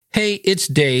Hey, it's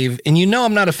Dave, and you know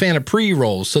I'm not a fan of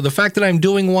pre-rolls, so the fact that I'm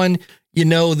doing one, you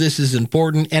know this is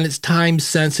important, and it's time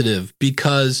sensitive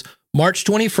because March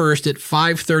 21st at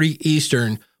 5:30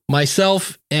 Eastern,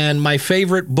 myself and my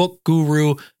favorite book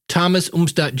guru, Thomas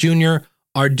Umstattd Jr.,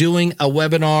 are doing a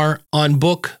webinar on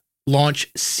book launch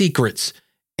secrets.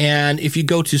 And if you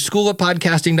go to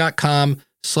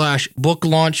schoolofpodcasting.com/book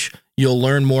launch, you'll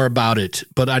learn more about it.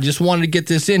 But I just wanted to get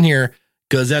this in here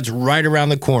because that's right around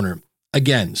the corner.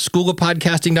 Again,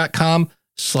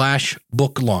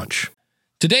 schoolofpodcasting.com/book launch.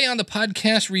 Today on the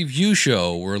podcast review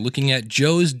show, we're looking at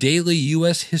Joe's daily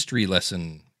U.S. history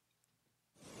lesson.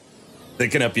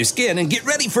 Thicken up your skin and get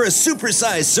ready for a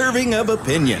supersized serving of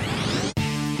opinion.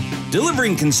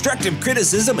 Delivering constructive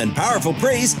criticism and powerful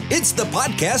praise, it's the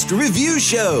podcast review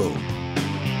show.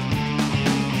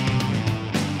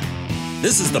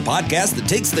 This is the podcast that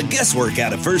takes the guesswork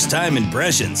out of first-time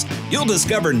impressions. You'll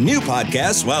discover new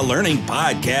podcasts while learning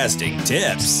podcasting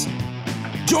tips.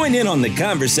 Join in on the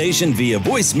conversation via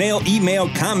voicemail, email,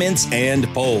 comments, and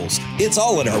polls. It's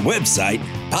all at our website,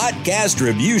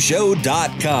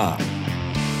 podcastreviewshow.com.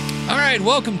 All right,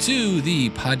 welcome to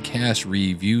the podcast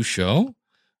review show,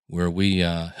 where we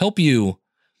help you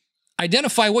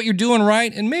identify what you're doing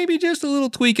right and maybe just a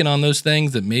little tweaking on those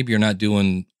things that maybe you're not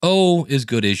doing as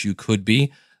good as you could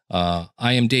be. I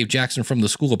am Dave Jackson from the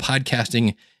School of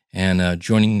Podcasting, and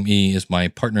joining me is my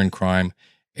partner in crime,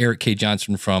 Eric K.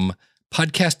 Johnson from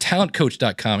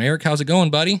podcasttalentcoach.com. Eric, how's it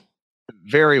going, buddy?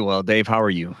 Very well, Dave. How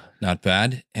are you? Not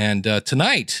bad. And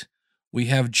tonight we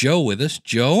have Joe with us.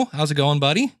 Joe, how's it going,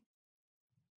 buddy?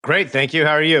 Great. Thank you.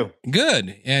 How are you?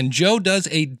 Good. And Joe does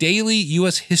a daily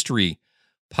U.S. history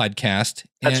podcast.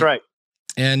 That's right.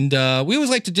 And we always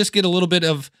like to just get a little bit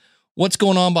of what's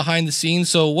going on behind the scenes.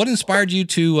 So what inspired you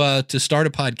to start a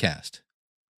podcast?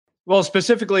 Well,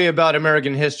 specifically about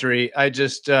American history, I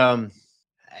just feel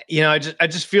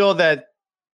that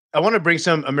I want to bring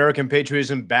some American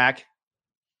patriotism back.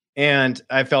 And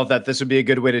I felt that this would be a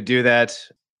good way to do that.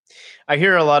 I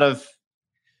hear a lot of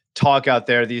talk out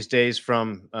there these days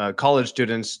from college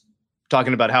students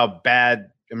talking about how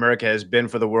bad America has been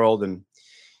for the world. And,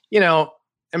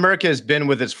 America has been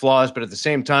with its flaws, but at the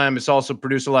same time, it's also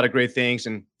produced a lot of great things.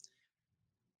 And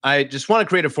I just want to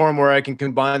create a forum where I can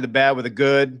combine the bad with the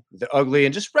good, the ugly,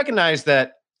 and just recognize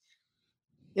that,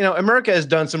 America has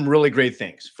done some really great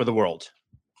things for the world.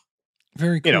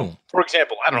 Very cool. For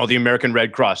example, I don't know, the American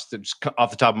Red Cross, that's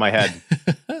off the top of my head.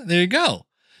 There you go.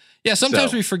 Yeah,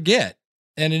 sometimes we forget,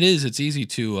 and it's easy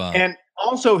to... And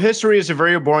also, history is a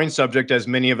very boring subject, as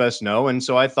many of us know, and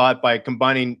so I thought by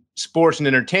combining sports and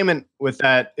entertainment with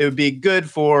that, it would be good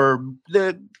for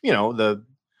the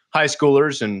high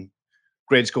schoolers and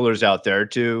grade schoolers out there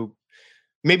to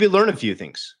maybe learn a few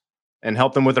things and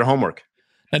help them with their homework.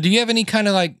 Now, do you have any kind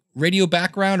of like radio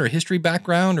background or history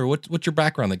background, or what's your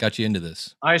background that got you into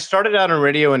this? I started out on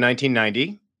radio in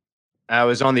 1990. I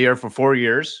was on the air for 4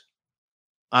 years.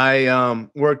 I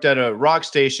worked at a rock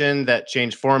station that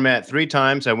changed format 3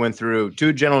 times. I went through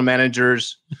 2 general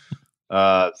managers,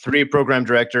 3 program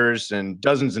directors, and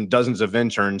dozens of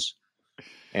interns.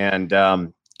 And,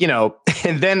 and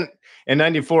then in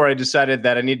 94, I decided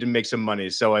that I needed to make some money.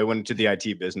 So I went into the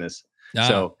IT business. Ah.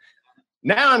 So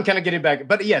now I'm kind of getting back.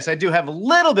 But yes, I do have a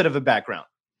little bit of a background.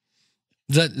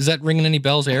 Is that ringing any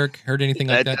bells, Eric? Heard anything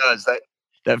like that? That does.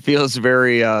 That feels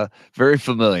very, very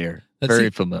familiar.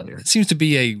 Very familiar. It seems to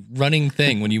be a running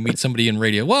thing when you meet somebody in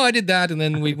radio. Well, I did that, and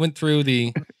then we went through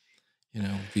the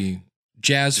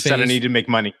jazz phase. Said I need to make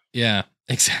money. Yeah,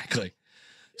 exactly.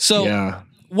 So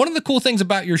one of the cool things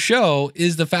about your show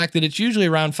is the fact that it's usually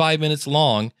around 5 minutes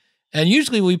long, and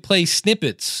usually we play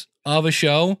snippets of a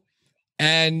show,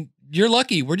 and you're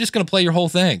lucky. We're just going to play your whole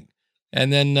thing.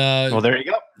 And then... well, there you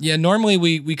go. Yeah, normally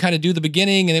we kind of do the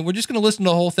beginning, and then we're just going to listen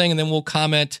to the whole thing, and then we'll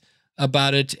comment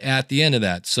about it at the end of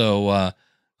that. So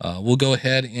we'll go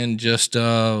ahead and just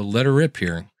let her rip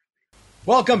here.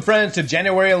 Welcome, friends, to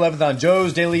January 11th on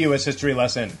Joe's Daily U.S. History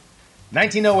Lesson.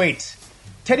 1908.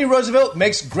 Teddy Roosevelt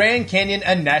makes Grand Canyon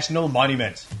a national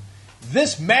monument.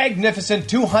 This magnificent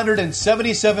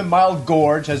 277-mile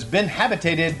gorge has been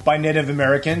habitated by Native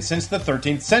Americans since the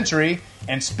 13th century,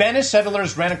 and Spanish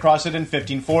settlers ran across it in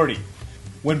 1540.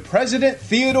 When President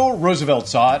Theodore Roosevelt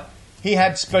saw it, he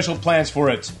had special plans for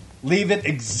it. Leave it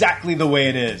exactly the way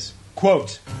it is.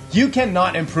 Quote, "You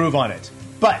cannot improve on it,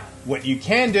 but what you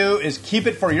can do is keep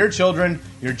it for your children,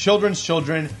 your children's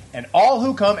children, and all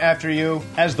who come after you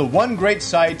as the one great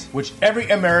sight which every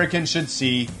American should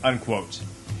see," unquote.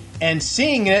 And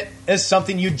seeing it is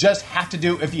something you just have to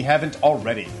do if you haven't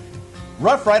already.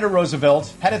 Rough Rider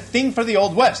Roosevelt had a thing for the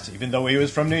Old West, even though he was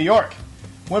from New York.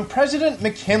 When President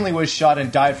McKinley was shot and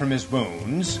died from his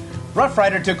wounds, Rough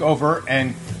Rider took over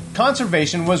and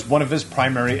conservation was one of his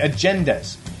primary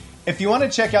agendas. If you want to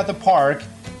check out the park,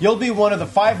 you'll be one of the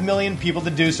 5 million people to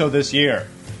do so this year.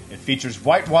 It features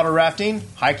whitewater rafting,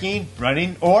 hiking,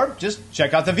 running, or just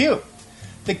check out the view.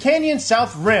 The canyon's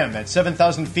south rim at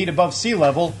 7,000 feet above sea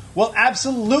level will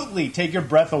absolutely take your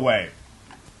breath away.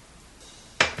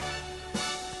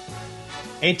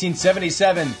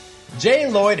 1877, J.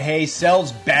 Lloyd Hayes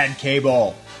sells bad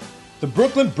cable. The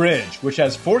Brooklyn Bridge, which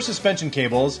has 4 suspension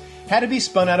cables, had to be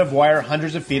spun out of wire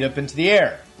hundreds of feet up into the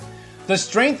air. The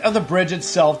strength of the bridge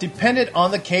itself depended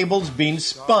on the cables being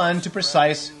spun to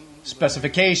precise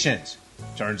specifications.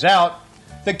 Turns out,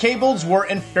 the cables were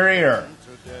inferior.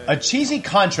 A cheesy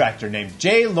contractor named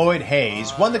J. Lloyd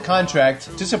Hayes won the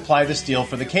contract to supply the steel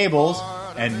for the cables,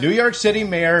 and New York City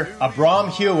Mayor Abram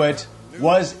Hewitt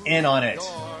was in on it.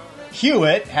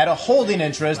 Hewitt had a holding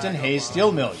interest in Hayes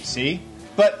Steel Mill, you see.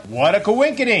 But what a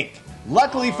coinkydink!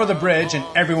 Luckily for the bridge and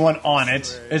everyone on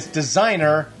it, its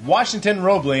designer, Washington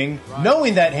Roebling,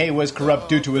 knowing that Hay was corrupt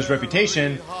due to his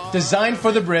reputation, designed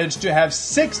for the bridge to have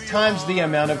 6 times the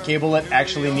amount of cable it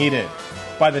actually needed.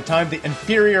 By the time the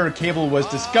inferior cable was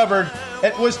discovered,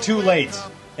 it was too late.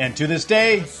 And to this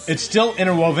day, it's still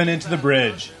interwoven into the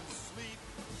bridge.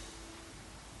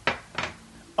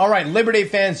 Alright, Labor Day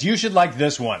fans, you should like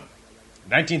this one.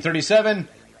 1937,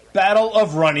 Battle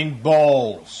of Running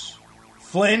Bulls.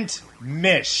 Flint,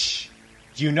 Mich.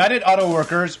 United Auto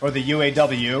Workers, or the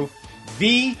UAW,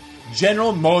 v.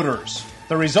 General Motors.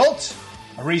 The result?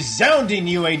 A resounding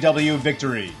UAW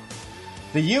victory.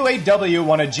 The UAW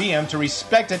wanted GM to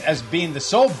respect it as being the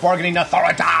sole bargaining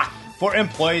authority for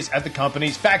employees at the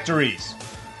company's factories.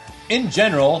 In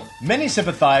general, many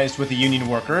sympathized with the union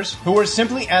workers, who were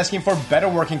simply asking for better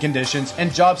working conditions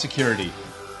and job security.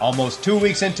 Almost 2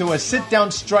 weeks into a sit-down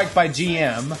strike by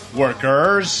GM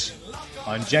workers,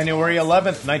 on January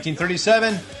 11th,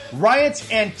 1937, riots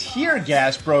and tear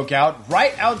gas broke out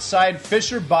right outside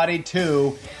Fisher Body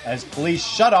 2 as police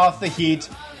shut off the heat,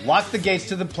 locked the gates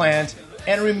to the plant,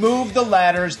 and removed the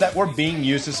ladders that were being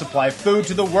used to supply food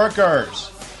to the workers.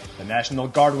 The National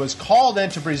Guard was called in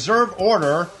to preserve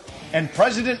order, and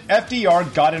President FDR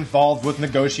got involved with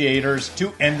negotiators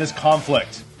to end this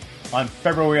conflict. On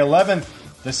February 11th,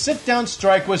 the sit-down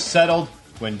strike was settled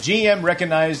when GM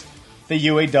recognized the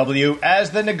UAW as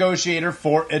the negotiator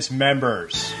for its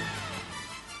members.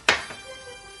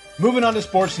 Moving on to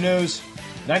sports news,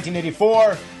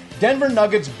 1984, Denver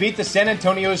Nuggets beat the San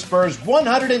Antonio Spurs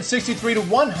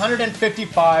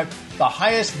 163-155, the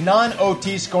highest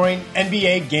non-OT scoring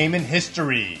NBA game in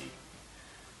history.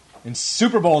 In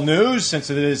Super Bowl news,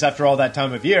 since it is after all that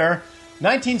time of year,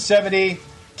 1970,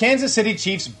 Kansas City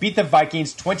Chiefs beat the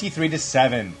Vikings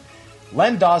 23-7.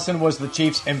 Len Dawson was the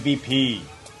Chiefs' MVP.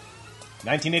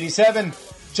 1987,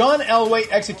 John Elway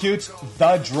executes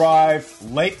The Drive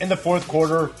late in the fourth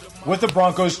quarter with the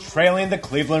Broncos trailing the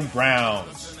Cleveland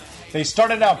Browns. They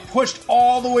started out pushed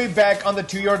all the way back on the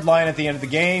 2-yard line at the end of the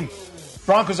game.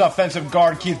 Broncos offensive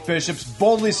guard Keith Bishops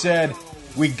boldly said,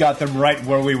 "We got them right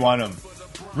where we want them."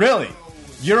 Really?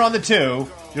 You're on the 2,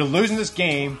 you're losing this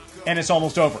game, and it's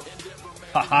almost over.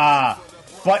 Haha.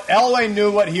 But Elway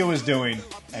knew what he was doing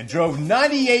and drove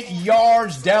 98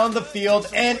 yards down the field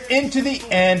and into the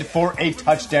end for a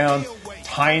touchdown,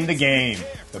 tying the game.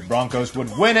 The Broncos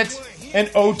would win it in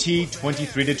OT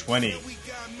 23-20.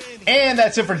 And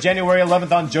that's it for January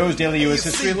 11th on Joe's Daily U.S.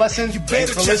 History Lesson.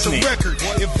 Thanks for listening.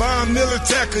 If Von Miller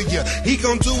tackle you, he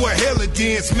gon' do a hella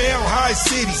dance. Mile High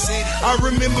City. I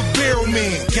remember Barrel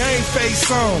Man, game face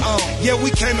on. Yeah, we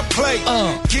came to play.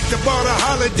 Kick the ball to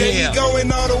Holiday, he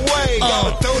going all the way.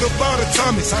 Gotta throw the ball to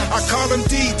Thomas. I call him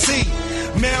DT.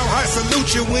 Mile High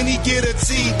salute you when he get a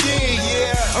TD,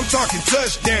 yeah. I'm talking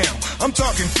touchdown, I'm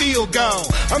talking field goal,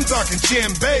 I'm talking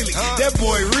Chin Bailey, that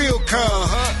boy real cold.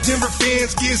 Denver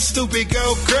fans get stupid,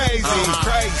 go crazy.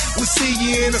 We'll see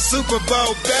you in the Super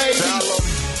Bowl, baby.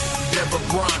 Denver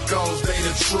Broncos, they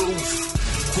the truth.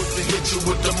 Quick to hit you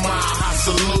with the Mile High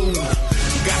salute.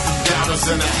 Got the doubters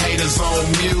and the haters on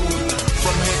mute.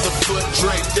 From head to foot,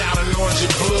 draped out in orange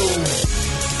and blue.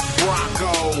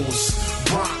 Broncos.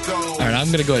 All right, I'm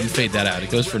going to go ahead and fade that out.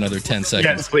 It goes for another 10 seconds.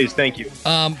 Yes, please. Thank you.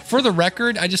 For the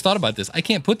record, I just thought about this. I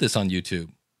can't put this on YouTube.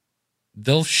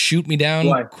 They'll shoot me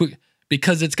down quick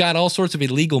because it's got all sorts of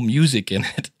illegal music in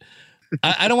it.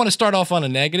 I don't want to start off on a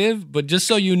negative, but just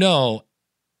so you know,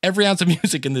 every ounce of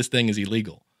music in this thing is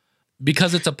illegal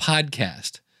because it's a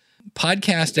podcast.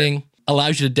 Podcasting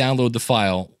allows you to download the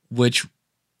file, which,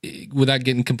 without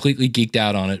getting completely geeked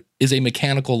out on it, is a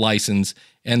mechanical license,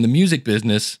 and the music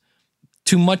business,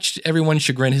 to much everyone's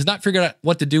chagrin, has not figured out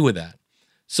what to do with that.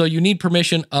 So you need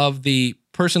permission of the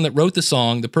person that wrote the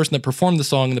song, the person that performed the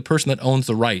song, and the person that owns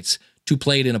the rights to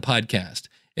play it in a podcast.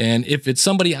 And if it's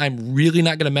somebody I'm really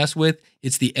not going to mess with,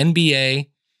 it's the NBA,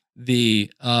 the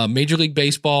Major League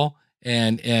Baseball,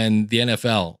 and the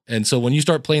NFL. And so when you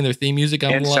start playing their theme music,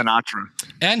 Sinatra,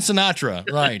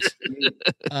 right?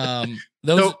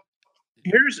 So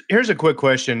here's a quick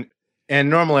question, and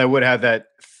normally I would have that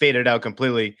faded out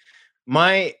completely.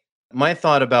 My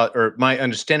thought about, or my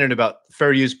understanding about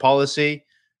fair use policy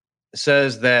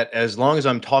says that as long as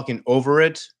I'm talking over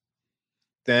it,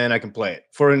 then I can play it.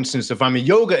 For instance, if I'm a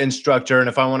yoga instructor and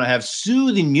if I want to have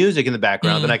soothing music in the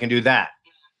background, then I can do that.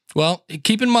 Well,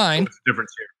 keep in mind, what's the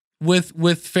difference here?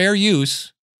 With fair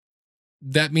use,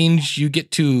 that means you get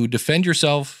to defend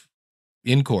yourself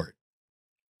in court.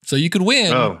 So you could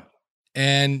win. Oh.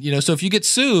 And, so if you get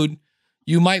sued,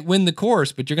 you might win the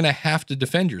course, but you're going to have to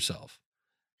defend yourself.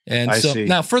 And I so see.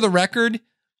 Now, for the record,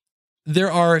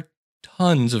 there are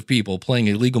tons of people playing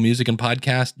illegal music and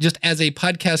podcasts. Just as a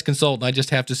podcast consultant, I just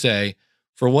have to say,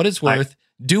 for what it's worth,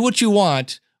 do what you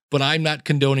want, but I'm not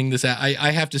condoning this.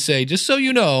 I have to say, just so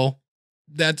you know,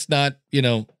 that's not,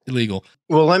 illegal.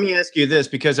 Well, let me ask you this,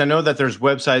 because I know that there's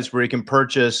websites where you can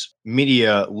purchase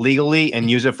media legally and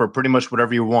use it for pretty much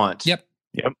whatever you want. Yep.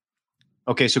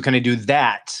 Okay, so can I do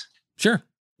that? Sure.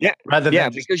 Yeah. Rather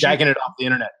than just jacking it off the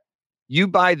internet. You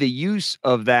buy the use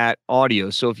of that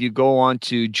audio. So if you go on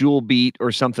to Jewel Beat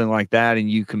or something like that,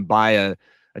 and you can buy a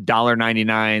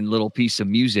 $1.99 little piece of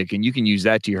music, and you can use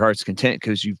that to your heart's content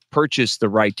because you've purchased the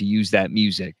right to use that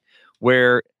music.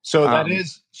 So that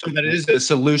is a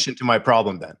solution to my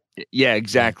problem then. Yeah,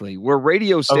 exactly. Where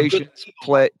radio stations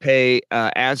pay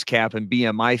ASCAP and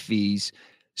BMI fees,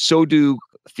 so do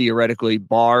theoretically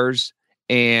bars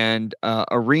and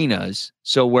arenas.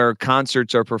 So where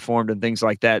concerts are performed and things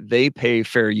like that, they pay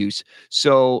fair use.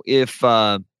 So if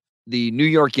the New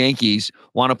York Yankees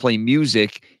want to play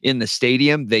music in the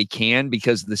stadium, they can,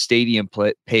 because the stadium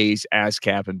pays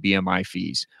ASCAP and BMI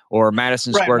fees, or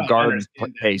Madison Square Garden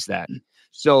pays that.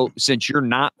 So since you're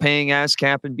not paying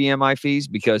ASCAP and BMI fees,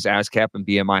 because ASCAP and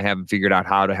BMI haven't figured out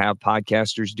how to have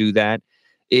podcasters do that,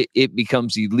 it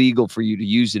becomes illegal for you to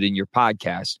use it in your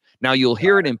podcast. Now, you'll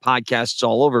hear it in podcasts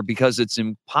all over because it's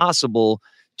impossible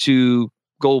to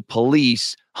go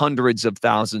police hundreds of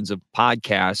thousands of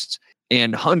podcasts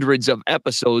and hundreds of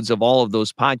episodes of all of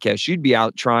those podcasts. You'd be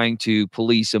out trying to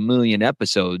police 1 million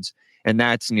episodes, and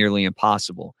that's nearly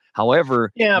impossible.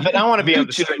 However, but I want to be able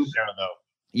to straight there, though.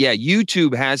 Yeah,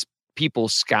 YouTube has people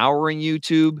scouring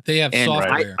YouTube. They have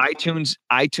software.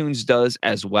 iTunes does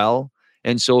as well.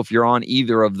 And so if you're on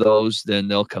either of those, then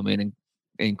they'll come in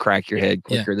and crack your head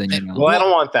quicker than you know. Well, I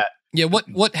don't want that. Yeah,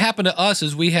 what happened to us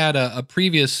is we had a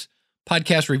previous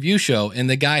podcast review show, and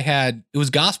the guy it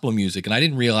was gospel music, and I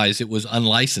didn't realize it was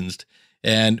unlicensed.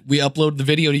 And we uploaded the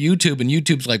video to YouTube, and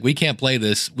YouTube's like, we can't play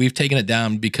this. We've taken it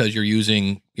down because you're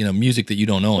using music that you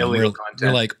don't own. Illegal content.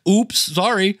 We're like, oops,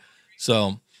 sorry.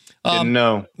 So didn't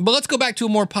know. But let's go back to a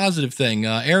more positive thing.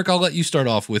 Eric, I'll let you start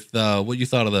off with what you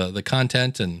thought of the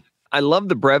content. And I love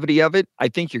the brevity of it. I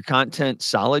think your content's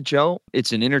solid, Joe.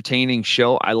 It's an entertaining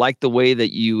show. I like the way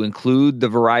that you include the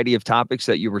variety of topics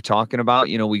that you were talking about.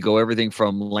 We go everything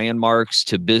from landmarks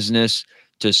to business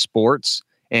to sports,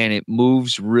 and it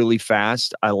moves really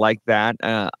fast. I like that.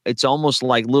 It's almost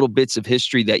like little bits of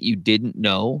history that you didn't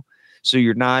know. So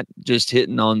you're not just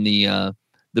hitting on the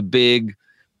big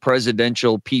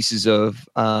presidential pieces of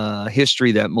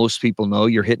history that most people know.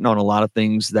 You're hitting on a lot of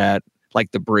things that,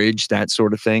 like the bridge, that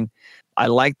sort of thing. I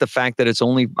like the fact that it's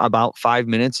only about 5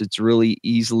 minutes. It's really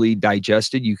easily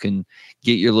digested. You can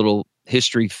get your little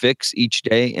history fix each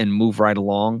day and move right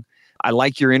along. I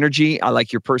like your energy. I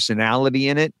like your personality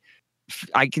in it.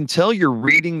 I can tell you're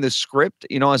reading the script,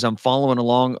 as I'm following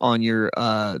along on your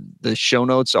the show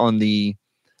notes on the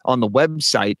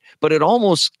website, but it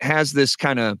almost has this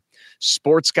kind of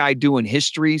sports guy doing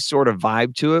history sort of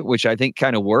vibe to it, which I think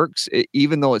kind of works.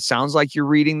 Even though it sounds like you're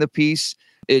reading the piece,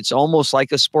 it's almost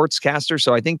like a sportscaster.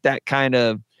 So I think that kind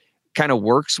of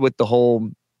works with the whole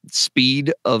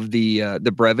speed of the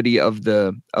brevity of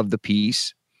the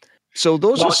piece. So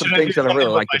those are some things that I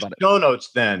really liked about it. Show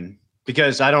notes then,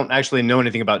 because I don't actually know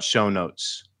anything about show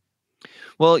notes.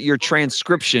 Well, your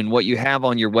transcription, what you have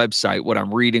on your website, what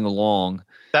I'm reading along.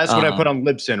 That's what I put on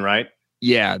Libsyn, right?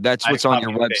 Yeah, that's what's on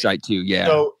your website too. Yeah.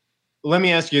 So let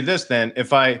me ask you this then.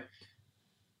 If I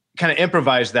kind of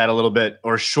improvise that a little bit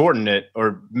or shorten it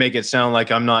or make it sound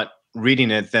like I'm not reading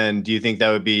it, then do you think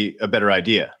that would be a better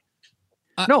idea?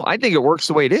 No, I think it works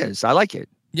the way it is. I like it.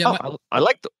 Yeah, I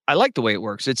like the way it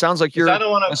works. It sounds like you're a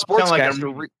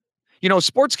sportscaster.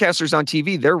 Sportscasters on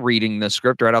TV, they're reading the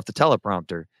script right off the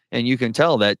teleprompter. and you can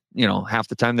tell that, half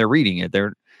the time they're reading it.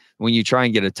 When you try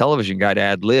and get a television guy to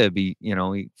ad lib, he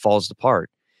falls apart.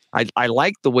 I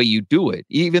like the way you do it,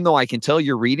 even though I can tell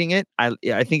you're reading it.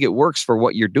 I think it works for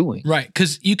what you're doing. Right,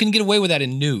 because you can get away with that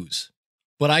in news,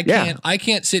 but I can't. I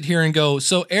can't sit here and go,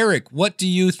 so Eric, what do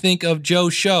you think of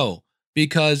Joe's show?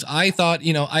 Because I thought,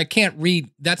 I can't read.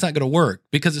 That's not going to work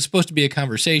because it's supposed to be a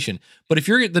conversation. But if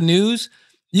you're at the news,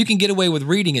 you can get away with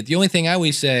reading it. The only thing I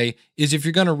always say is if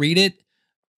you're going to read it,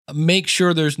 make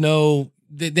sure there's no.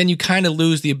 Then you kind of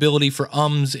lose the ability for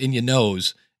ums in your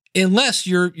nose, unless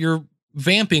you're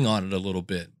vamping on it a little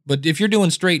bit. But if you're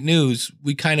doing straight news,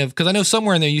 we kind of, because I know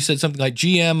somewhere in there you said something like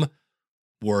GM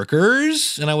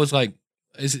workers, and I was like,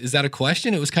 is that a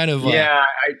question? It was kind of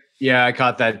I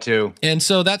caught that too. And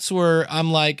so that's where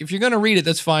I'm like, if you're going to read it,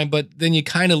 that's fine, but then you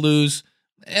kind of lose.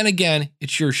 And again,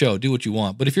 it's your show, do what you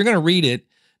want. But if you're going to read it,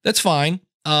 that's fine.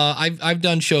 I've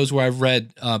done shows where I've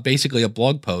read basically a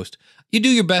blog post. You do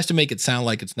your best to make it sound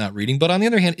like it's not reading, but on the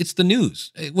other hand, it's the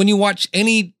news. When you watch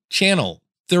any channel,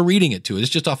 they're reading it to it. It's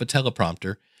just off a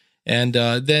teleprompter. And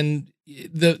then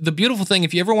the beautiful thing,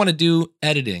 if you ever want to do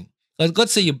editing,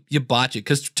 let's say you botch it,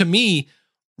 because to me,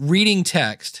 reading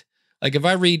text, like if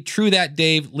I read True That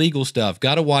Dave legal stuff,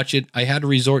 got to watch it. I had to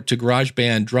resort to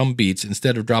GarageBand drum beats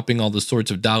instead of dropping all the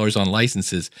sorts of dollars on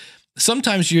licenses.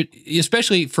 Sometimes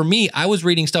especially for me, I was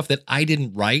reading stuff that I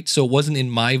didn't write, so it wasn't in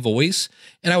my voice,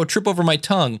 and I would trip over my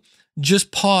tongue.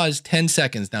 Just pause 10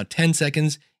 seconds. Now, 10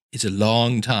 seconds is a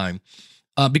long time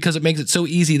because it makes it so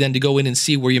easy then to go in and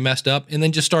see where you messed up and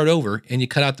then just start over, and you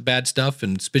cut out the bad stuff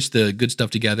and stitch the good stuff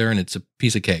together, and it's a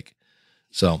piece of cake.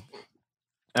 So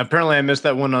apparently I missed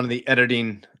that one on the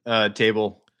editing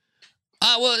table.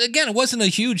 Well, again, it wasn't a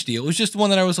huge deal. It was just one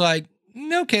that I was like,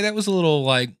 okay, that was a little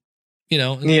like,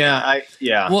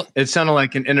 Well, it sounded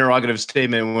like an interrogative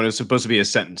statement when it was supposed to be a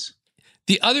sentence.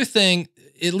 The other thing,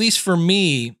 at least for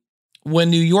me, when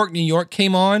New York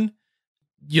came on,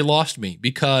 you lost me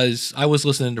because I was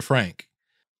listening to Frank.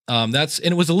 And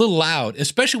it was a little loud,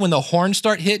 especially when the horns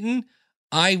start hitting.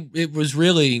 It was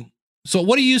really. So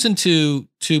what are you using to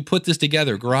put this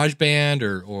together?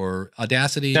 GarageBand or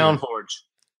Audacity? SoundForge.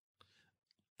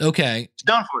 Okay.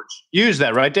 SoundForge. You use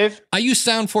that, right, Dave? I use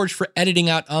SoundForge for editing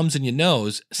out ums in your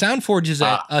nose. SoundForge is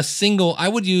a single, I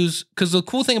would use, because the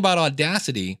cool thing about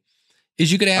Audacity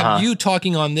is you could have you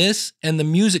talking on this and the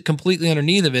music completely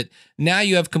underneath of it. Now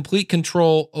you have complete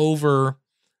control over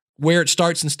where it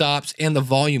starts and stops and the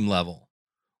volume level.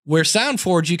 Where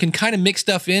SoundForge, you can kind of mix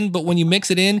stuff in, but when you mix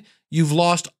it in, you've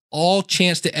lost all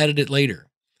chance to edit it later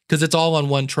because it's all on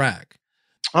one track.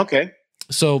 Okay.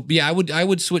 So yeah, I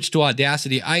would switch to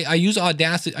Audacity. I use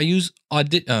Audacity. I use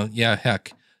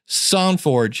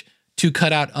SoundForge to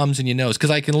cut out ums in your nose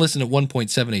because I can listen at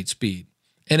 1.78 speed.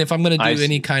 And if I'm going to do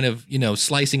any kind of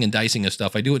slicing and dicing of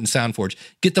stuff, I do it in SoundForge.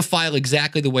 Get the file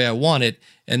exactly the way I want it,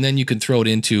 and then you can throw it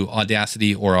into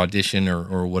Audacity or Audition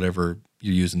or whatever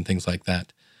you're using, things like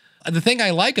that. The thing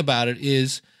I like about it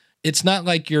is it's not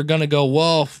like you're going to go,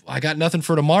 well, I got nothing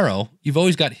for tomorrow. You've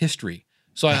always got history.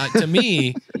 So to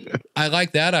me, I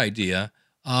like that idea.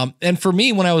 And for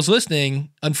me, when I was listening,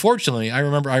 unfortunately, I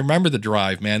remember the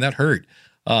drive, man, that hurt.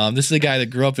 This is a guy that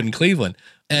grew up in Cleveland.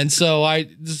 And so I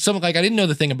didn't know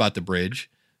the thing about the bridge.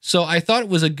 So I thought it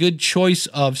was a good choice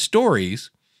of stories.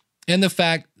 And the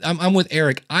fact I'm with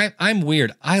Eric, I'm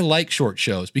weird. I like short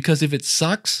shows because if it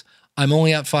sucks, I'm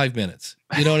only out 5 minutes.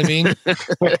 You know what I mean? And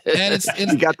it's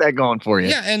you got that going for you.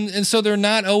 Yeah, and so they're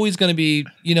not always going to be,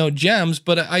 gems,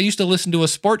 but I used to listen to a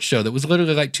sports show that was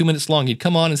literally like 2 minutes long. He'd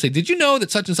come on and say, "Did you know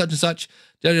that such and such and such?"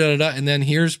 Da, da, da, da, and then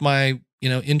here's my,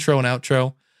 intro and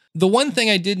outro. The one thing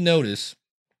I did notice,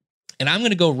 and I'm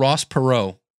going to go Ross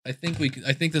Perot. I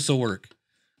think this will work.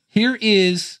 That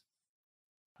is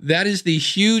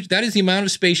the amount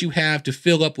of space you have to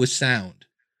fill up with sound.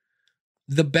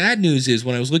 The bad news is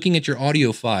when I was looking at your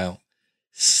audio file,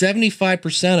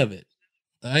 75% of it,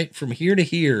 right, from here to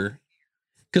here,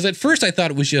 because at first I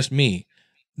thought it was just me.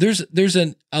 There's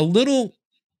a little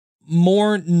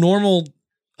more normal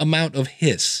amount of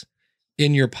hiss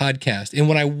in your podcast, and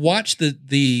when I watch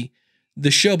the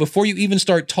show before you even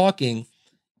start talking,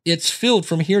 it's filled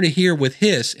from here to here with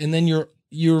hiss, and then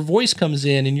your voice comes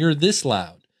in and you're this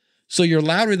loud. So you're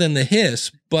louder than the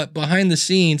hiss, but behind the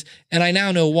scenes, and I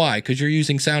now know why, because you're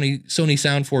using Sony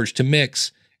SoundForge to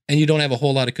mix, and you don't have a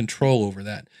whole lot of control over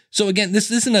that. So again, this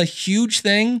isn't a huge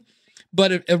thing,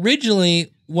 but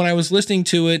originally when I was listening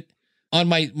to it on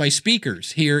my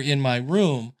speakers here in my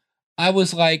room, I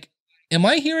was like, am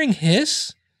I hearing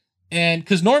hiss? And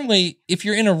because normally if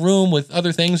you're in a room with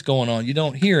other things going on, you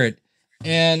don't hear it.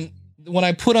 And when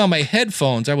I put on my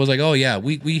headphones, I was like, oh yeah,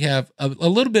 we have a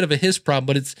little bit of a hiss problem,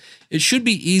 but it should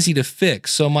be easy to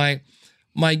fix. So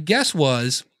my guess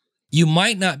was you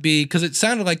might not be, because it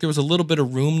sounded like there was a little bit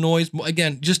of room noise.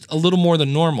 Again, just a little more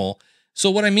than normal. So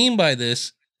what I mean by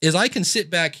this is I can sit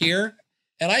back here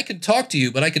and I can talk to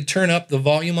you, but I could turn up the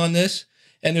volume on this,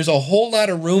 and there's a whole lot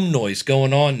of room noise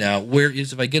going on now,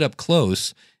 whereas if I get up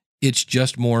close, it's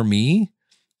just more me.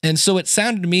 And so it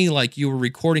sounded to me like you were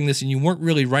recording this and you weren't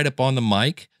really right up on the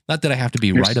mic. Not that I have to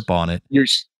be right up on it.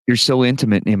 You're so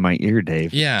intimate in my ear,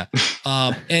 Dave. Yeah.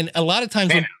 And a lot of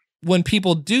times when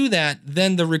people do that,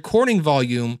 then the recording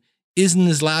volume isn't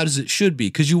as loud as it should be,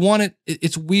 because you want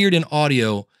it's weird in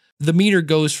audio. The meter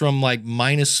goes from like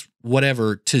minus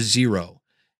whatever to 0.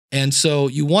 And so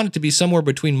you want it to be somewhere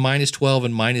between minus 12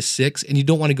 and minus 6, and you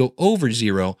don't want to go over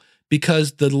 0,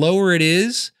 because the lower it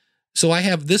is, so I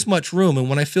have this much room, and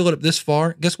when I fill it up this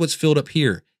far, guess what's filled up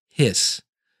here? Hiss.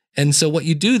 And so what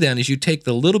you do then is you take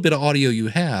the little bit of audio you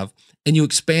have and you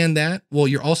expand that. Well,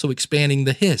 you're also expanding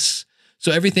the hiss.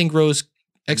 So everything grows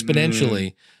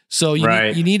exponentially. So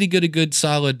you need to get a good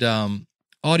solid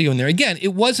audio in there. Again,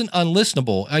 it wasn't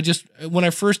unlistenable. When I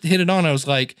first hit it on, I was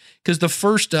like, because the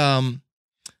first, I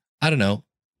don't know,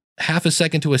 half a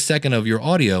second to a second of your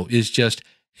audio is just,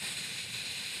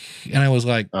 and I was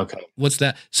like, okay, what's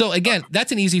that? So again,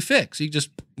 that's an easy fix. You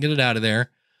just get it out of there.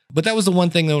 But that was the one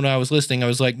thing though, when I was listening, I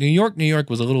was like, New York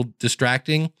was a little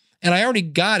distracting, and I already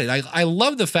got it. I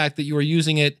love the fact that you were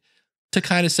using it to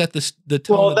kind of set the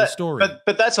tone of the story.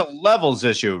 But that's a levels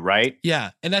issue, right?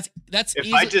 Yeah. And that's if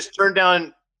easy. I just turn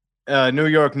down New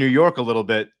York a little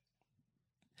bit,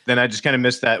 then I just kind of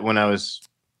missed that when I was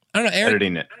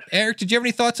editing it. Eric, did you have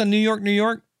any thoughts on New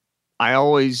York? I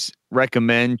always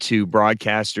recommend to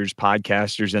broadcasters,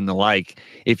 podcasters, and the like,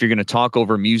 if you're going to talk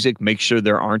over music, make sure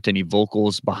there aren't any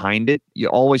vocals behind it. You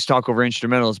always talk over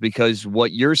instrumentals, because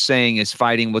what you're saying is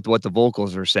fighting with what the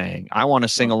vocals are saying. I want to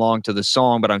sing along to the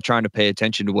song, but I'm trying to pay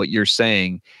attention to what you're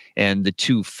saying, and the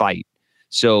two fight.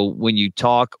 So when you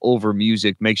talk over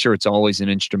music, make sure it's always an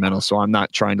instrumental, so I'm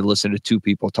not trying to listen to two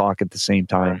people talk at the same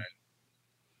time.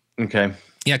 Okay.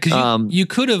 Yeah, because you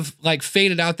could have like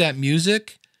faded out that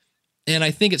music, and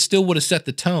I think it still would have set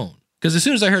the tone. Because as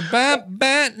soon as I heard ba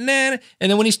ba na,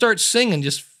 and then when he starts singing,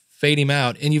 just fade him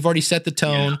out, and you've already set the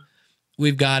tone. Yeah.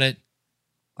 We've got it.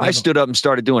 I stood up and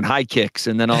started doing high kicks,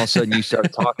 and then all of a sudden you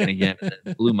started talking again, and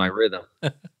it blew my rhythm.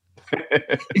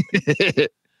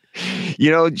 You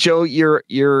know, Joe, you're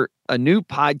a new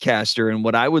podcaster, and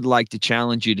what I would like to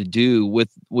challenge you to do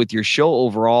with your show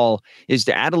overall is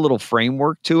to add a little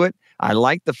framework to it. I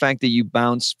like the fact that you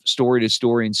bounce story to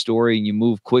story and you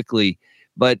move quickly,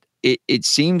 but it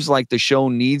seems like the show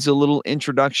needs a little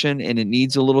introduction, and it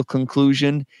needs a little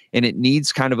conclusion, and it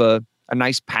needs kind of a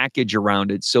nice package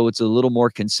around it, so it's a little more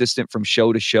consistent from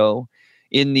show to show.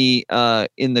 In the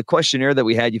questionnaire that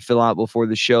we had you fill out before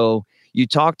the show, you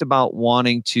talked about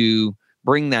wanting to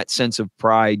bring that sense of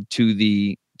pride to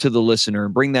the listener,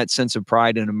 bring that sense of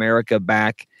pride in America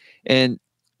back, and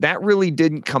that really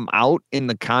didn't come out in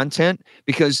the content,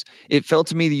 because it felt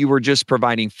to me that you were just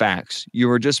providing facts. You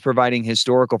were just providing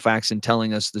historical facts and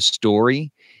telling us the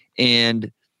story.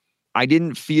 And I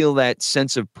didn't feel that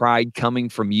sense of pride coming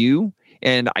from you.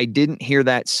 And I didn't hear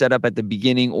that set up at the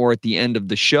beginning or at the end of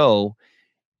the show.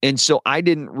 And so I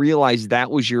didn't realize that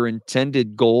was your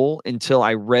intended goal until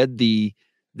I read the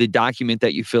document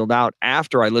that you filled out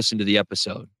after I listened to the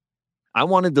episode. I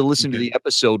wanted to listen to the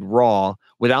episode raw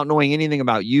without knowing anything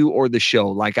about you or the show.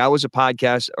 Like I was a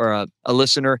podcast or a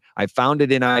listener. I found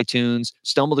it in iTunes,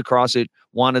 stumbled across it,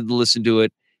 wanted to listen to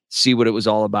it, see what it was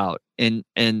all about. And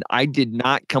I did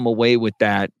not come away with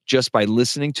that just by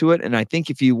listening to it. And I think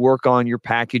if you work on your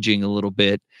packaging a little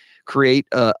bit, create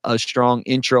a strong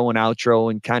intro and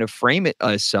outro and kind of frame it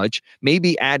as such,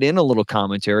 maybe add in a little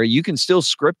commentary. You can still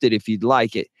script it if you'd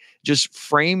like it. Just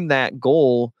frame that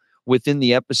goal within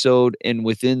the episode and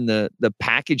within the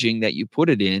packaging that you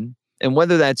put it in. And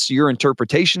whether that's your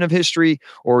interpretation of history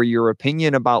or your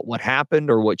opinion about what happened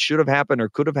or what should have happened or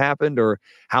could have happened or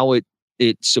how it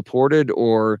supported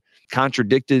or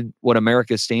contradicted what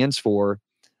America stands for,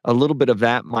 a little bit of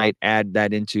that might add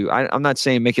that into, I'm not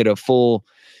saying make it a full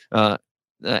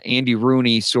Andy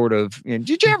Rooney sort of,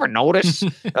 did you ever notice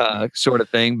sort of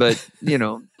thing, but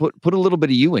put a little bit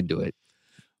of you into it.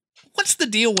 What's the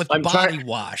deal with body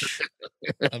wash?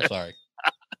 I'm sorry.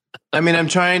 I mean, I'm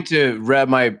trying to wrap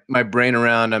my brain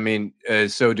around. I mean,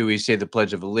 so do we say the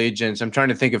Pledge of Allegiance? I'm trying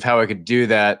to think of how I could do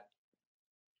that.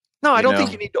 No, I don't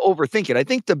think you need to overthink it. I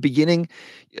think the beginning,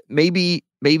 maybe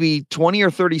 20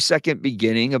 or 30 second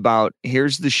beginning about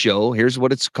here's the show, here's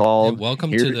what it's called, and welcome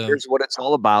here's what it's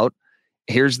all about.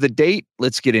 here's the date.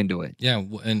 Let's get into it. Yeah.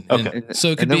 And so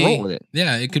it could and then be, roll with it.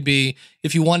 yeah, it could be,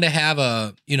 if you wanted to have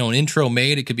an intro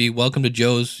made, it could be welcome to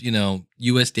Joe's,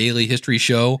 U.S. Daily History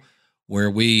Show, where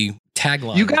we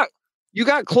tagline. You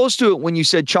got close to it when you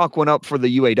said chalk one up for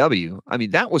the UAW. I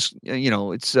mean, that was,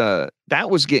 that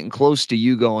was getting close to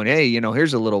you going, hey,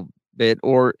 here's a little bit.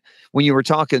 Or when you were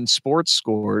talking sports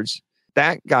scores,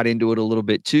 that got into it a little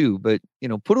bit too. But,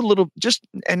 put a little,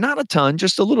 and not a ton,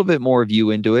 just a little bit more of you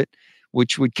into it,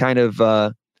 which would kind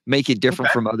of make it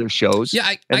different from other shows.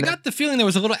 Yeah, I got the feeling there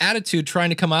was a little attitude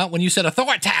trying to come out when you said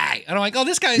authority. And I'm like, oh,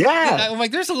 this guy. Yeah. I'm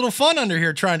like, there's a little fun under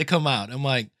here trying to come out. I'm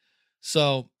like,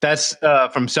 so that's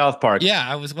from South Park.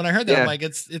 Yeah, when I heard that, I'm like,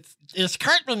 it's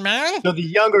Cartman, man. So the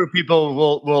younger people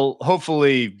will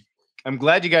hopefully. I'm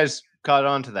glad you guys caught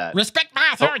on to that. Respect my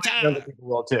authority. Other people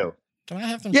will too. Can I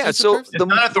have them? Yeah. So it's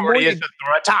not authority, it's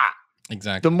authority.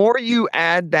 Exactly. The more you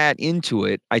add that into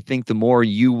it, I think the more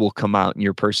you will come out and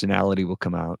your personality will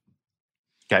come out.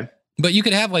 Okay. But you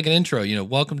could have like an intro.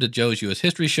 Welcome to Joe's U.S.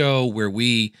 History Show, where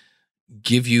we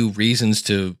give you reasons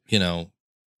to,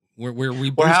 where we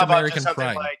boost American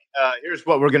pride. Like, here's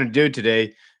what we're going to do today.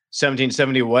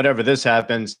 1770, whatever this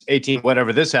happens. 18,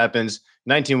 whatever this happens.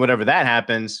 19, whatever that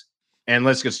happens. And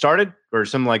let's get started, or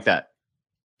something like that.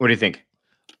 What do you think?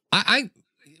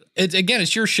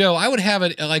 It's your show. I would have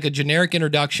it like a generic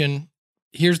introduction.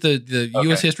 Here's the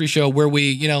U.S. History Show, where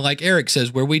we, like Eric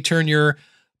says, where we turn your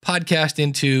podcast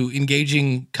into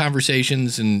engaging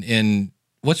conversations. And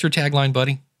what's your tagline,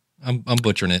 buddy? I'm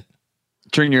butchering it.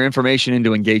 Turn your information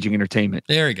into engaging entertainment.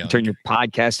 There you go. Turn your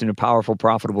podcast into powerful,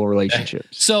 profitable relationships.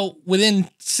 So within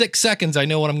 6 seconds, I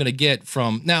know what I'm going to get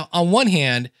from. Now, on one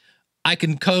hand, I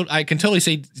can totally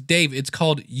say, Dave, it's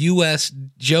called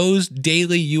Joe's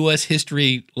Daily U.S.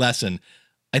 History Lesson.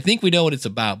 I think we know what it's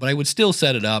about, but I would still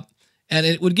set it up, and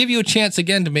it would give you a chance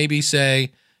again to maybe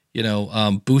say,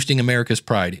 boosting America's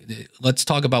pride. Let's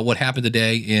talk about what happened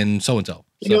today in so-and-so.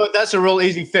 You know what? That's a real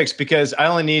easy fix, because I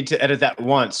only need to edit that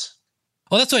once.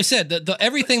 Well, that's what I said. The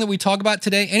everything that we talk about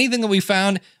today, anything that we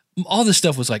found, all this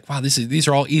stuff was like, wow, these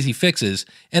are all easy fixes.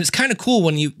 And it's kind of cool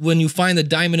when you find the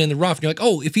diamond in the rough. And you're like,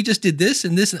 oh, if he just did this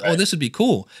and this, oh, this would be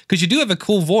cool. Because you do have a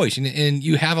cool voice and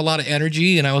you have a lot of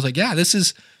energy. And I was like, yeah, this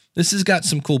has got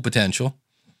some cool potential.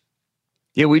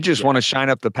 Yeah, we just want to shine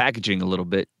up the packaging a little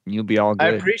bit, and you'll be all good.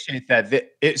 I appreciate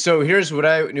that. So here's what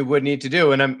I would need to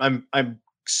do, and I'm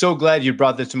so glad you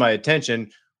brought this to my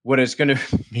attention. What it's going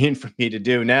to mean for me to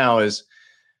do now is,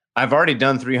 I've already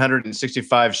done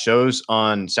 365 shows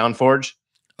on SoundForge.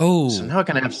 Oh, so now I'm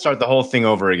going to have to start the whole thing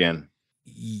over again.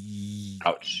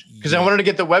 Ouch. Because I wanted to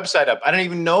get the website up. I didn't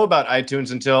even know about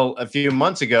iTunes until a few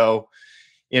months ago.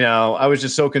 I was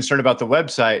just so concerned about the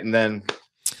website, and then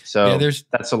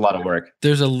that's a lot of work.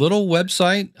 There's a little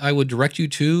website I would direct you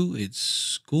to.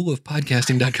 It's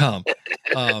schoolofpodcasting.com.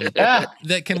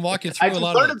 That can walk you through a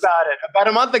lot of it. I learned about it about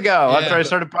a month ago after I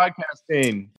started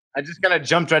podcasting. I just kind of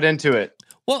jumped right into it.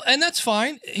 Well, and that's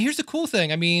fine. Here's the cool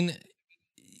thing. I mean,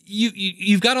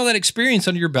 you've got all that experience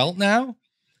under your belt now,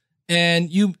 and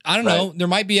I don't know, there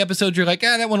might be episodes you're like,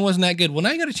 that one wasn't that good. Well,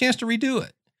 now you got a chance to redo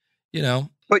it,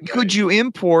 But could you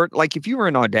import, like if you were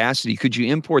in Audacity, could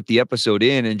you import the episode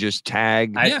in and just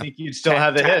tag? I think you'd still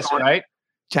have the hiss, right?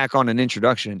 Tack on an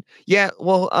introduction. Yeah.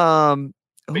 Well,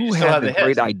 who had the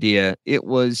great idea? It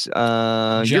was,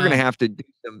 you're going to have to do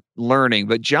some learning,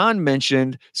 but John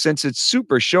mentioned, since it's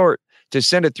super short, to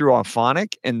send it through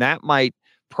Auphonic, and that might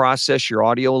process your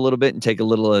audio a little bit and take a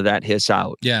little of that hiss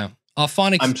out. Yeah.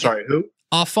 Auphonics. I'm sorry, who?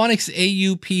 Auphonics,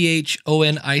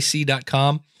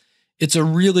 AUPHONIC.com. It's a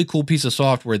really cool piece of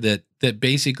software that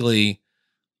basically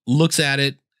looks at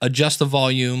it, adjusts the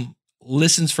volume,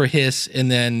 listens for hiss, and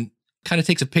then kind of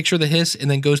takes a picture of the hiss and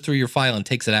then goes through your file and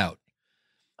takes it out.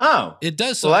 Oh. It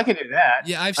does. Well, I can do that.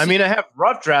 Yeah, I have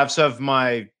rough drafts of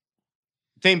my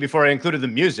thing before I included the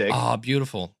music. Oh,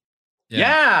 beautiful.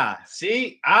 Yeah.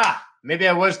 See? Maybe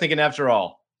I was thinking after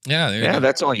all. Yeah.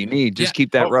 That's all you need. Just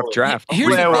keep that rough draft.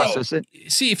 Here's the process it.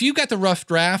 See, if you got the rough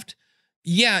draft,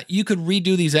 you could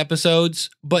redo these episodes,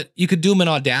 but you could do them in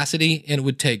Audacity and it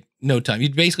would take no time.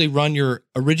 You'd basically run your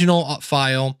original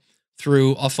file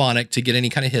through Auphonic to get any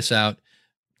kind of hiss out,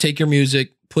 take your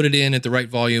music, put it in at the right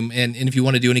volume. And if you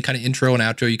want to do any kind of intro and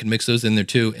outro, you can mix those in there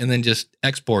too, and then just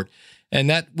export. And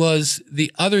that was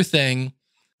the other thing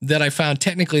that I found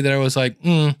technically that I was like,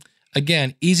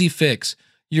 again, easy fix.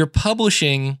 You're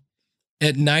publishing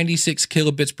at 96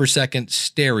 kilobits per second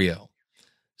stereo.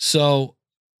 So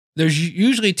there's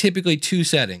typically two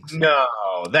settings. No,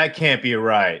 that can't be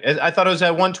right. I thought it was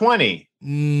at 120.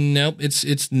 Nope,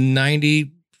 it's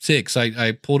 96.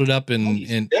 I pulled it up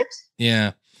and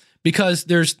yeah, because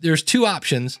there's two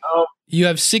options. Oh, you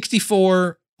have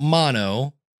 64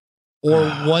 mono or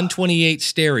 128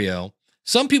 stereo.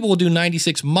 Some people will do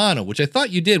 96 mono, which I thought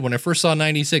you did when I first saw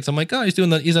 96. I'm like, oh, he's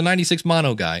a 96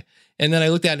 mono guy. And then I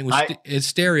looked at it and it was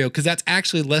stereo, because that's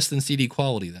actually less than CD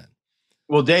quality then.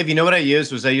 Well, Dave, you know what I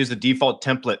used the default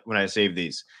template when I saved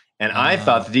these. And I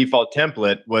thought the default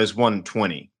template was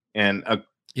 120. And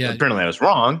apparently I was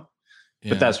wrong,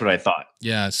 but that's what I thought.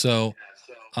 Yeah. So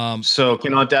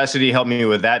can Audacity help me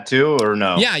with that too, or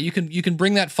no? Yeah, you can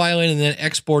bring that file in and then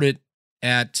export it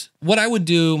at what I would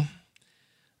do.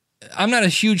 I'm not a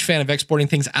huge fan of exporting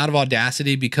things out of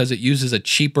Audacity because it uses a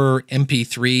cheaper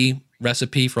MP3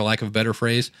 recipe, for lack of a better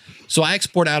phrase. So I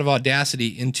export out of Audacity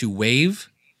into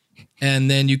Wave, and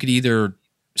then you could either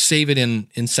save it in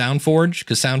SoundForge,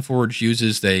 because SoundForge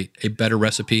uses a better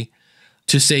recipe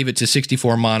to save it to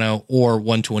 64 mono or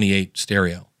 128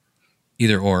 stereo,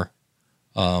 either or.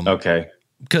 Okay.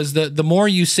 Because the more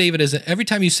you save it every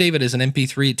time you save it as an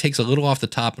MP3, it takes a little off the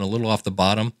top and a little off the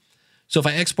bottom. So if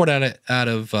I export out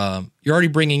of you're already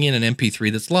bringing in an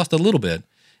MP3 that's lost a little bit,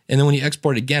 and then when you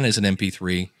export it again as an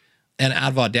MP3 and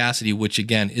out of Audacity, which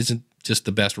again isn't just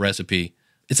the best recipe,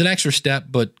 it's an extra step,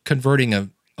 but converting a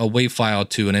WAV file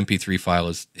to an MP3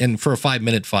 file and for a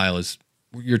 5-minute file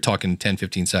you're talking 10,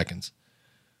 15 seconds.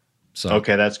 So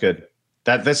okay, that's good.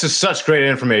 This is such great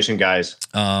information, guys.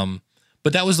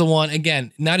 But that was the one,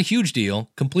 again, not a huge deal,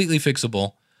 completely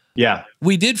fixable. Yeah.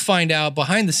 We did find out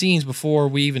behind the scenes before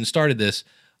we even started this,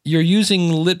 you're using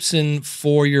Libsyn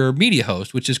for your media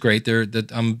host, which is great.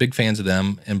 I'm big fans of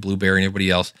them and Blueberry and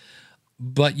everybody else.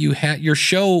 But your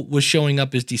show was showing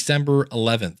up as December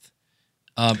 11th.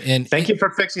 And thank you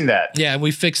for fixing that. Yeah,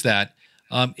 we fixed that.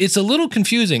 It's a little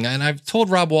confusing, and I've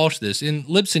told Rob Walsh this. In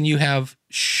Libsyn, you have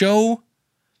show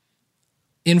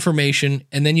information,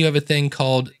 and then you have a thing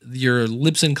called your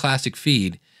Libsyn Classic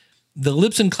feed. The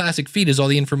Libsyn Classic feed is all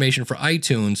the information for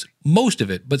iTunes, most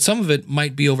of it, but some of it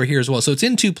might be over here as well. So it's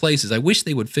in two places. I wish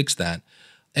they would fix that.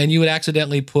 And you would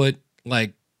accidentally put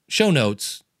like show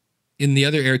notes in the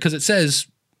other area, because it says,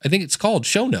 I think it's called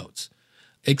show notes,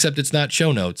 except it's not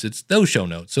show notes. It's those show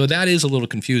notes. So that is a little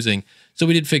confusing. So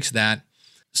we did fix that.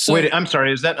 So, wait, I'm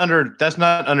sorry. That's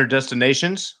not under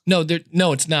destinations? No,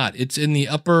 it's not. It's in the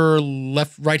upper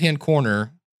right-hand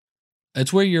corner.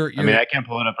 It's where you're. I mean, I can't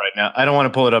pull it up right now. I don't want to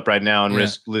pull it up right now and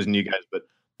risk losing you guys,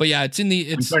 but yeah, it's in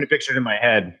the. I'm trying to picture it in my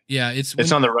head. Yeah,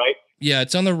 it's on the right. Yeah,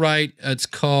 it's on the right. It's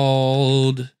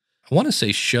called, I want to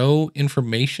say show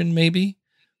information maybe,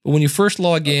 but when you first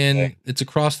log in, it's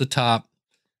across the top,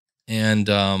 and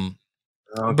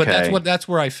but that's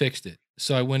where I fixed it.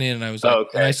 So I went in and I was like,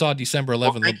 and I saw December 11th.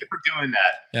 Well, thank you for doing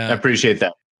that. Yeah. I appreciate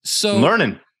that. So I'm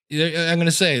learning. I'm going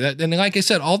to say that, and like I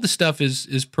said, all the stuff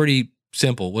is pretty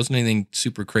simple. It wasn't anything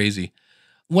super crazy.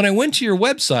 When I went to your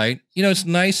website, it's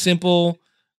nice, simple,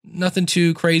 nothing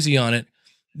too crazy on it.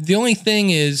 The only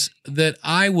thing is that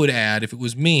I would add, if it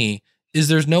was me, is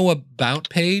there's no about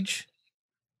page,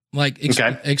 like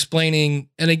explaining.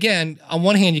 And again, on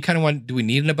one hand, you kind of want, do we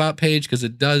need an about page? Because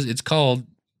it's called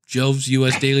Joe's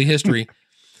U.S. Daily History.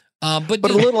 But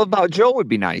a little about Joe would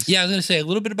be nice. Yeah, I was going to say a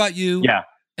little bit about you. Yeah.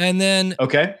 And then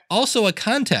also a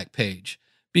contact page,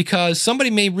 because somebody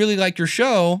may really like your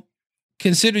show,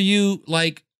 consider you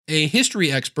like a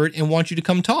history expert, and want you to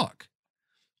come talk.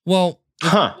 Well,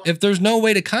 if there's no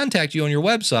way to contact you on your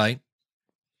website,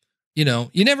 you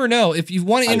never know. If you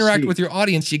want to interact with your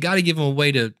audience, you got to give them a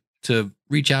way to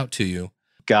reach out to you.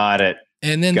 Got it.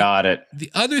 And then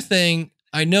the other thing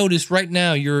I noticed right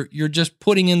now, you're just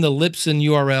putting in the Libsyn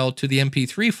URL to the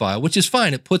MP3 file, which is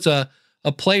fine. It puts a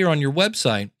player on your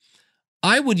website.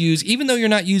 I would use, even though you're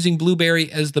not using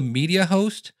Blueberry as the media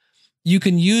host, you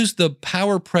can use the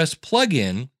PowerPress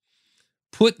plugin,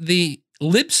 put the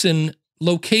Libsyn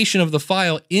location of the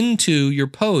file into your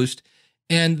post,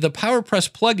 and the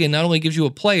PowerPress plugin not only gives you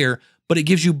a player, but it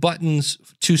gives you buttons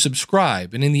to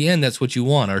subscribe. And in the end, that's what you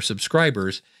want, are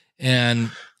subscribers. And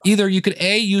either you could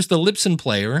use the Libsyn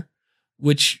player,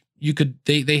 which you could,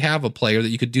 they have a player that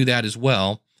you could do that as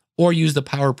well, or use the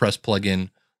PowerPress plugin,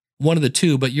 one of the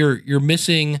two, but you're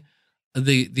missing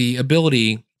the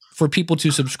ability for people to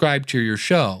subscribe to your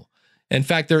show. In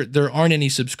fact, there aren't any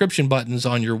subscription buttons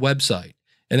on your website.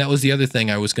 And that was the other thing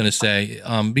I was going to say,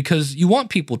 because you want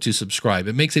people to subscribe.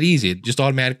 It makes it easy. It just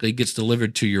automatically gets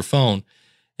delivered to your phone.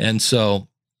 And so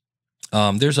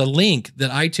there's a link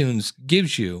that iTunes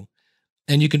gives you,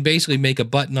 and you can basically make a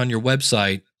button on your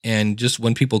website, and just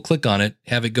when people click on it,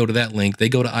 have it go to that link. They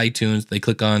go to iTunes, they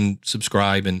click on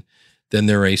subscribe, and then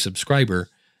they're a subscriber.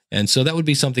 And so that would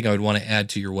be something I would want to add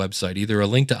to your website, either a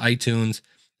link to iTunes,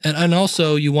 and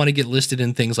also you want to get listed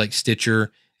in things like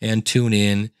Stitcher and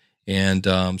TuneIn and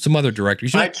some other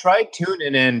directories. I tried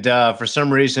TuneIn, and for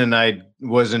some reason, I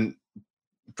wasn't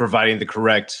providing the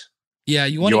correct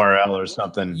URL or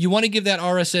something. You want to give that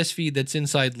RSS feed that's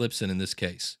inside Libsyn in this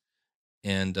case.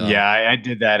 And I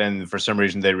did that, and for some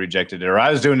reason they rejected it, or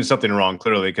I was doing something wrong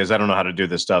clearly because I don't know how to do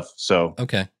this stuff. So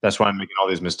that's why I'm making all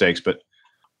these mistakes. But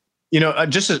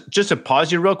just to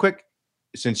pause you real quick,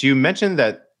 since you mentioned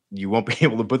that you won't be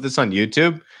able to put this on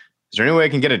YouTube, is there any way I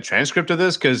can get a transcript of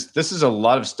this? Because this is a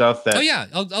lot of stuff that. Oh yeah,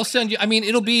 I'll send you. I mean,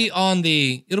 it'll be on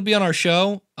our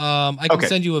show. I can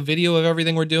send you a video of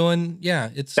everything we're doing. Yeah,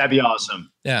 that'd be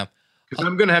awesome. Yeah. Because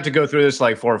I'm going to have to go through this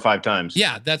like 4 or 5 times.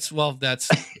 Yeah, that's you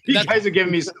guys are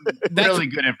giving me some really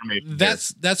good information.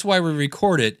 That's why we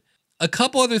record it. A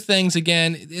couple other things,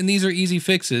 again, and these are easy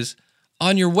fixes.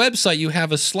 On your website, you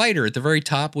have a slider at the very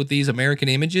top with these American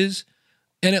images,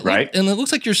 and it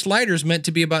looks like your slider is meant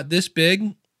to be about this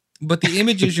big, but the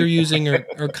images you're using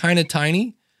are kind of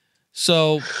tiny.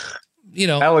 So,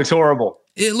 that looks horrible.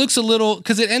 It looks a little,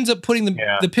 because it ends up putting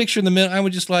the picture in the middle. I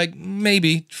would just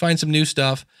maybe find some new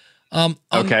stuff. On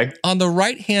the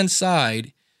right-hand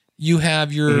side, you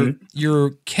have your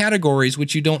categories,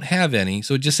 which you don't have any.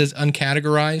 So it just says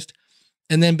uncategorized.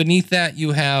 And then beneath that,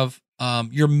 you have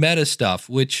your meta stuff,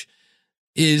 which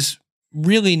is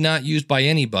really not used by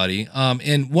anybody.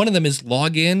 And one of them is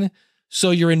login.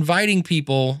 So you're inviting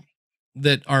people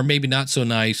that are maybe not so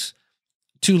nice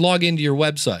to log into your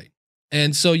website.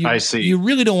 And so you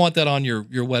really don't want that on your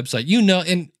website.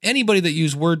 And anybody that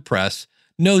uses WordPress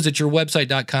knows that your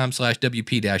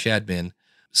website.com/WP-admin.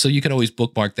 So you can always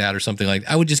bookmark that or something like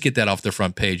that. I would just get that off the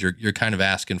front page. You're kind of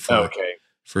asking for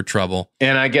trouble.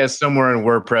 And I guess somewhere in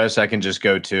WordPress, I can just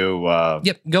go to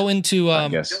go into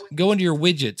your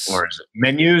widgets. Or is it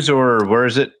menus, or where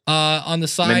is it? On the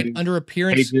side under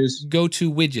appearance, pages. Go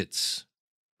to widgets.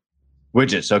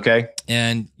 Widgets, okay.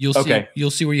 And you'll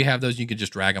see where you have those. You can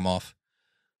just drag them off.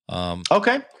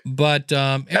 But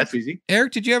that's easy.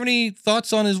 Eric, did you have any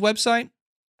thoughts on his website?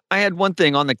 I had one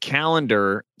thing on the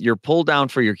calendar. Your pull down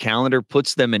for your calendar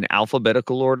puts them in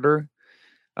alphabetical order.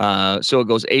 So it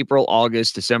goes April,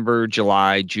 August, December,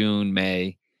 July, June,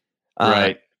 May.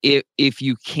 Right. If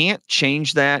you can't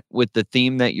change that with the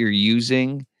theme that you're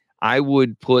using, I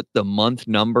would put the month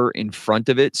number in front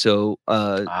of it. So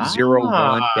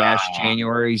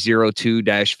 01-January,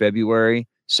 02-February.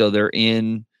 So they're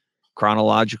in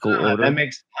chronological order. That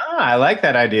makes I like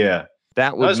that idea.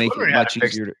 That would make it much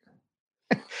easier.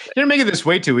 You're making this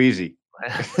way too easy.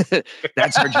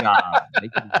 That's our job.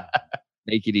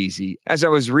 Make it easy. As I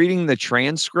was reading the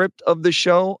transcript of the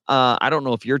show, I don't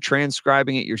know if you're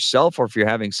transcribing it yourself or if you're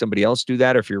having somebody else do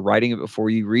that, or if you're writing it before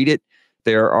you read it.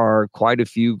 There are quite a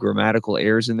few grammatical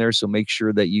errors in there, so make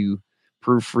sure that you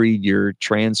proofread your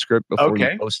transcript before you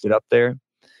post it up there.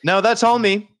 No, that's all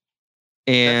me.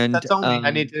 And that's all me.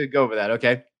 I need to go over that.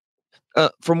 Okay.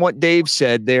 From what Dave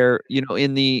said there,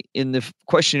 in the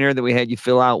questionnaire that we had you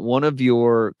fill out, one of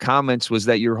your comments was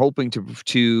that you're hoping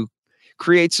to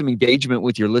create some engagement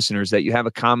with your listeners, that you have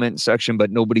a comment section,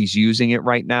 but nobody's using it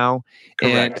right now.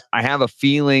 Correct. And I have a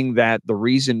feeling that the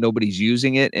reason nobody's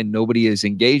using it and nobody is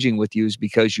engaging with you is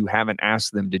because you haven't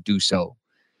asked them to do so.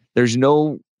 There's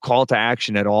no call to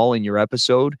action at all in your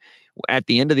episode. At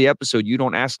the end of the episode, you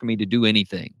don't ask me to do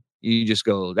anything. You just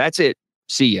go, that's it.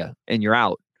 See ya. And you're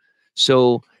out.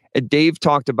 So Dave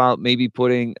talked about maybe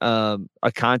putting a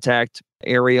contact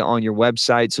area on your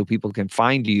website so people can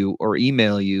find you or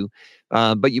email you.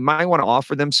 But you might want to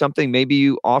offer them something. Maybe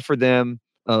you offer them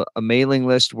a mailing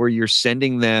list where you're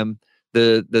sending them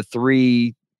the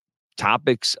 3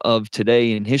 topics of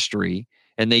today in history,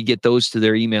 and they get those to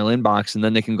their email inbox, and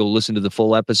then they can go listen to the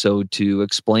full episode to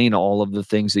explain all of the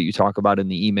things that you talk about in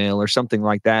the email or something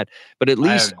like that. But at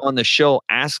least on the show,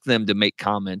 ask them to make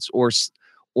comments or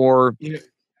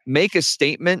make a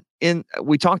statement.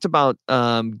 We talked about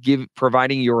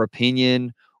providing your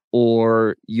opinion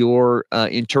or your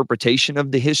interpretation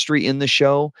of the history in the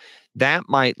show. That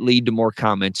might lead to more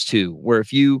comments too, where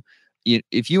if you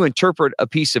interpret a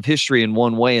piece of history in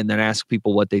one way and then ask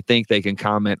people what they think, they can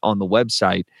comment on the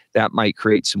website. That might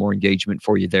create some more engagement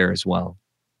for you there as well.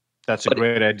 That's a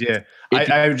great idea.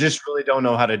 I just really don't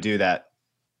know how to do that.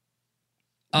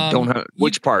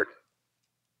 Which part?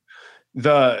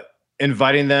 The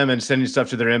inviting them and sending stuff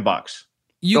to their inbox.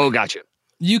 Gotcha.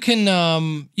 You could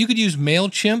use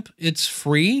MailChimp. It's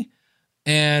free,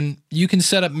 and you can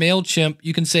set up MailChimp.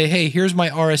 You can say, hey, here's my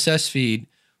RSS feed.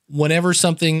 Whenever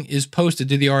something is posted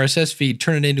to the RSS feed,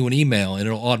 turn it into an email, and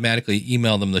it'll automatically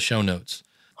email them the show notes.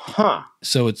 Huh.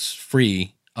 So it's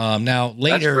free. Now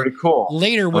later, that's pretty cool.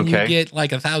 Later, when you get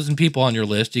like 1,000 people on your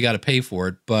list, you got to pay for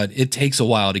it, but it takes a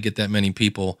while to get that many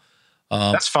people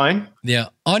That's fine. Yeah.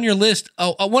 On your list.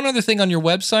 Oh, one other thing on your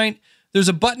website, there's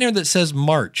a button there that says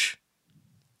March.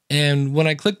 And when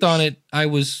I clicked on it, I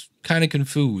was kind of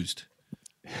confused.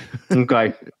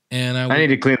 Okay. And I need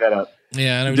to clean that up.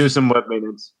 Yeah. And I was do some web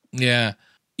maintenance. Yeah.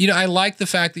 I like the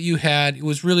fact that it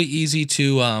was really easy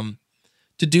to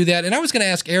do that. And I was going to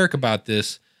ask Eric about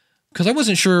this because I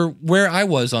wasn't sure where I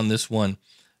was on this one.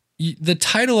 The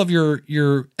title of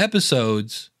your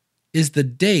episodes is the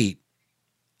date.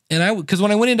 And because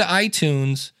when I went into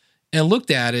iTunes and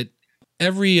looked at it,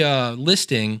 every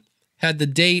listing had the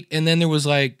date, and then there was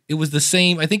it was the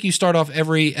same. I think you start off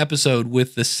every episode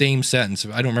with the same sentence.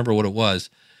 I don't remember what it was.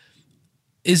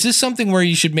 Is this something where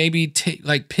you should maybe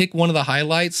pick one of the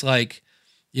highlights, January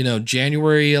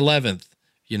 11th,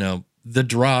 The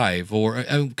Drive, or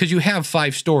because you have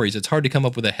 5 stories, it's hard to come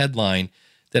up with a headline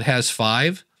that has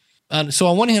 5. So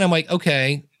on one hand, I'm like,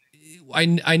 okay,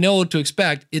 I know what to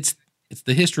expect. It's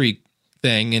the history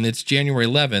thing, and it's January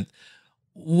 11th.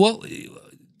 What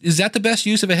is that the best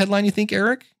use of a headline, you think,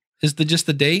 Eric? Is just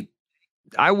the date?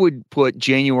 I would put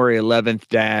January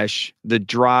 11th The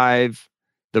Drive,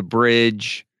 the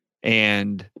bridge,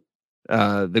 and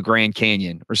the Grand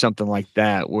Canyon, or something like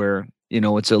that, where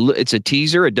it's a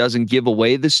teaser. It doesn't give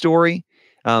away the story,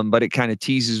 but it kind of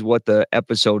teases what the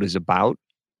episode is about.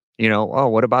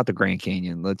 What about the Grand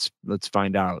Canyon? Let's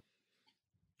find out.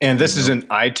 And this is in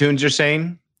iTunes, you're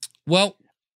saying? Well,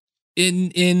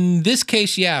 in this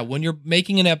case, yeah, when you're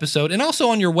making an episode, and also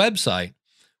on your website,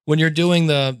 when you're doing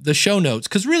the show notes,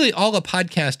 because really all a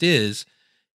podcast is,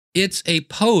 it's a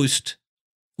post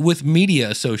with media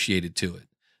associated to it.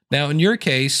 Now, in your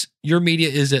case, your media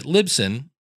is at Libsyn,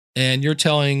 and you're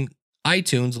telling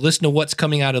iTunes, listen to what's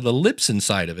coming out of the Libsyn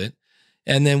side of it.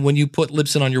 And then when you put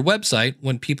Libsyn on your website,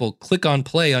 when people click on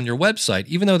play on your website,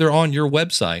 even though they're on your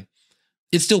website,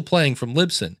 it's still playing from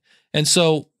Libsyn. And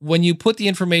so when you put the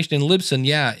information in Libsyn,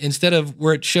 yeah, instead of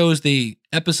where it shows the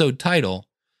episode title,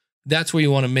 that's where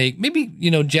you want to maybe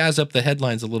jazz up the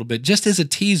headlines a little bit, just as a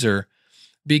teaser,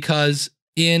 because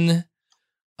in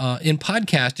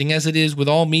podcasting, as it is with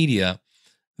all media,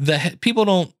 people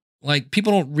don't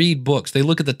read books. They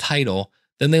look at the title,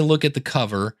 then they look at the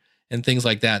cover and things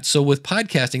like that. So with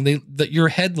podcasting, your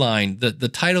headline, the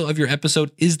title of your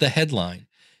episode is the headline.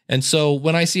 And so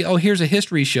when I see, here's a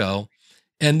history show,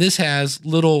 and this has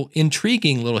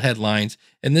intriguing little headlines,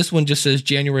 and this one just says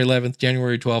January 11th,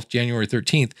 January 12th, January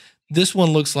 13th. This one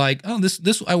looks like,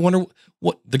 this I wonder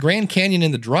what the Grand Canyon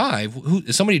in the Drive. Who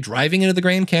is somebody driving into the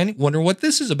Grand Canyon? Wonder what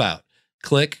this is about.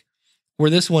 Click. Where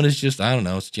this one is just, I don't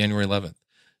know, it's January 11th.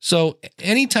 So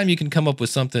anytime you can come up with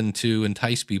something to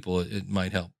entice people, it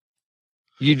might help.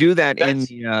 You do that in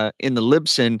the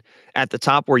Libsyn at the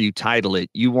top where you title it.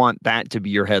 You want that to be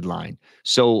your headline.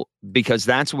 So because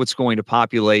that's what's going to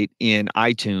populate in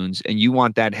iTunes, and you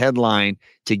want that headline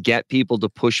to get people to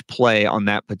push play on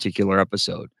that particular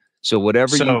episode. So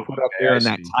whatever you put up there in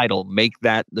that title, make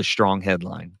that the strong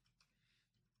headline.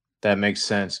 That makes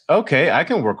sense. Okay, I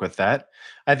can work with that.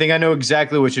 I think I know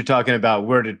exactly what you're talking about.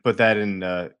 Where to put that in?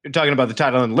 You're talking about the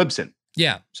title in Libsyn.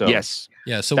 Yeah. So yes.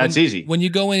 Yeah. So that's easy. When you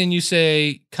go in and you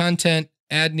say content,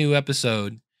 add new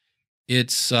episode,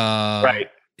 it's right.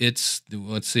 It's,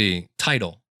 let's see,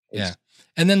 title. Yeah.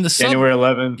 And then the January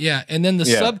 11th. Yeah. And then the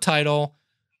subtitle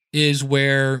is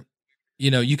where,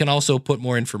 you can also put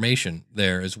more information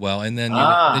there as well. And then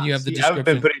you have the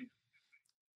description.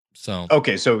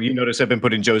 Okay. So you notice I've been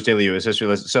putting Joe's Daily US History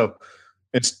Lesson. So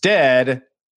instead,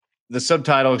 the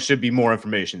subtitle should be more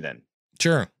information then.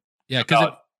 Sure. Yeah.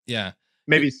 Yeah.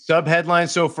 Maybe sub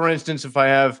headlines. So for instance, if I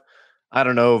have, I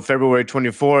don't know, February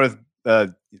 24th,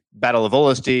 Battle of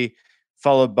Olustee,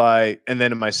 followed by, and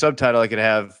then in my subtitle, I could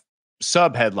have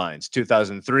sub headlines,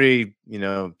 2003,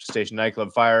 Station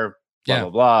Nightclub fire, blah, blah,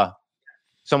 blah.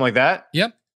 Something like that.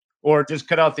 Yep. Or just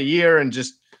cut out the year and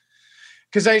just,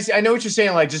 because I know what you're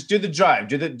saying. Like, just do the drive,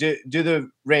 do the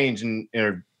range, and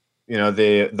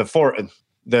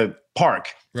the park.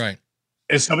 Right.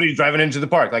 Is somebody driving into the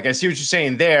park? Like, I see what you're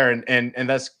saying there, and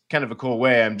that's kind of a cool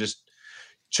way. I'm just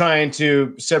trying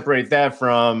to separate that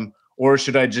from, or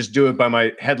should I just do it by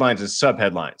my headlines and sub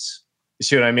headlines? You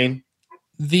see what I mean?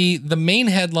 The main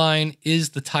headline is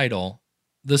the title.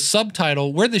 The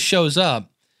subtitle, where this shows up,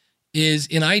 is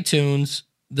in iTunes.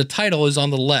 The title is on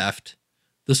the left.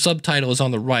 The subtitle is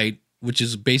on the right, which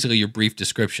is basically your brief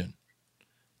description.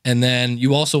 And then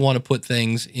you also want to put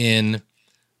things in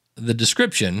the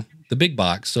description, the big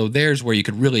box. So there's where you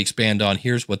could really expand on,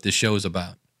 here's what this show is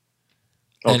about.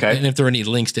 Okay. And if there are any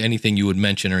links to anything you would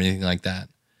mention or anything like that,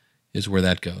 is where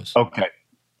that goes. Okay.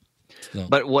 So.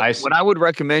 But what I would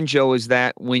recommend, Joe, is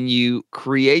that when you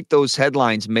create those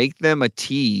headlines, make them a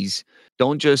tease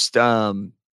Don't just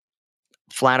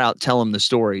flat out tell them the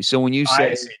story. So when you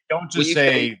say, don't just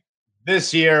say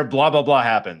this year, blah, blah, blah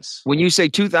happens. When you say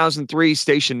 2003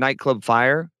 station nightclub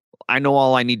fire, I know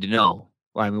all I need to know.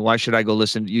 I mean, why should I go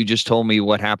listen? You just told me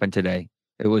what happened today.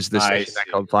 It was the station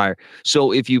nightclub fire.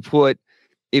 So if you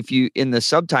in the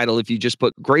subtitle, if you just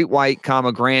put Great White,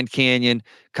 comma, Grand Canyon,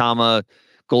 comma,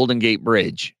 Golden Gate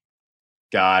Bridge.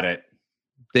 Got it.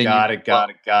 Got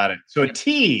it. So a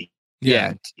T.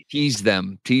 Yeah. Tease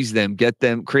them, get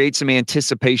them, create some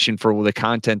anticipation for the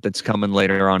content that's coming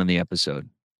later on in the episode.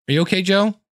 Are you okay,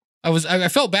 Joe? I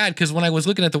felt bad because when I was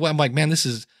looking at the web, I'm like, man,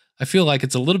 I feel like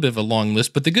it's a little bit of a long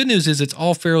list, but the good news is it's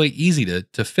all fairly easy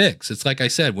to fix. It's like I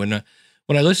said, when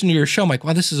I listen to your show, I'm like,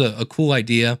 wow, this is a cool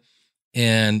idea,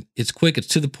 and it's quick, it's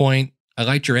to the point. I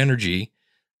liked your energy,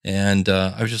 and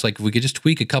I was just like, if we could just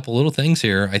tweak a couple little things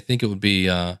here, I think it would be,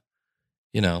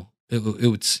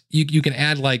 you can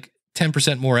add like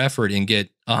 10% more effort and get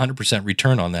 100%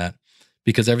 return on that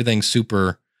because everything's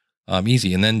super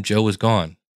easy. And then Joe was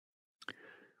gone.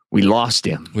 We lost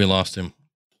him. Well, I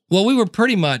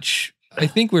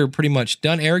think we were pretty much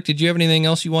done. Eric, did you have anything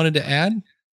else you wanted to add?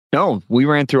 No, we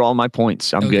ran through all my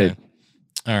points. I'm good.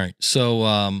 All right.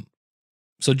 So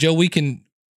Joe,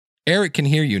 Eric can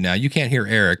hear you now. You can't hear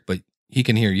Eric, but he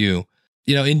can hear you.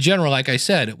 In general, like I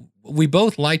said, we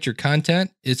both liked your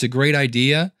content. It's a great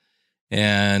idea.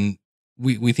 And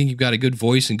we think you've got a good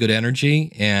voice and good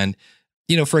energy. And,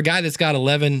 for a guy that's got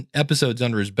 11 episodes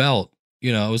under his belt,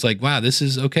 I was like, wow, this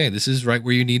is okay. This is right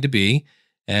where you need to be.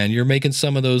 And you're making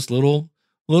some of those little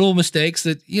mistakes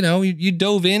that, you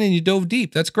dove in and you dove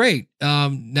deep. That's great.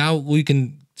 Now we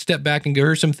can step back and go,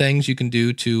 here's some things you can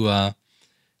do to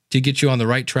get you on the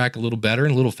right track a little better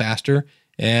and a little faster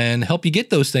and help you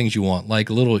get those things you want, like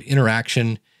a little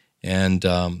interaction and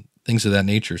things of that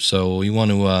nature. So we want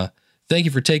to thank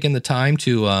you for taking the time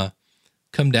to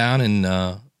come down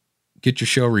and get your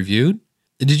show reviewed.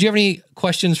 Did you have any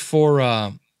questions for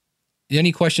us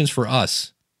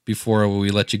before we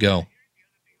let you go?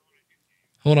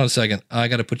 Hold on a second. I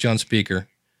got to put you on speaker.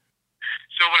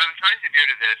 So what I'm trying to do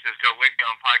to this is go wake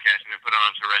down podcasting and put it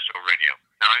on terrestrial radio.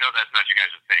 Now, I know that's not you guys'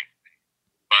 thing,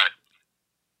 but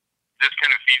this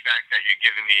kind of feedback that you're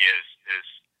giving me is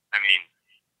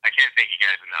I can't thank you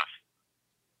guys enough.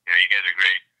 You guys are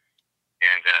great.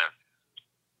 And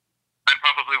I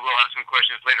probably will have some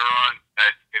questions later on.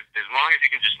 As long as you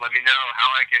can just let me know how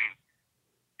I can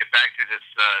get back to this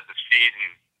feed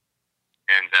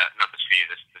and not this feed,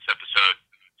 this episode,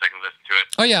 so I can listen to it.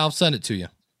 Oh yeah, I'll send it to you.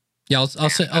 Yeah,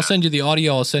 I'll send you the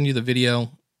audio. I'll send you the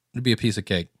video. It'll be a piece of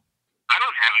cake. I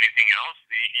don't have anything else.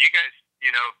 You guys, I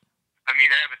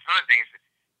have a ton of things.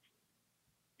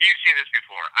 You've seen this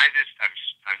before. I'm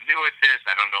new at this.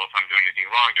 I don't know if I'm doing anything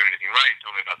wrong, doing anything right. You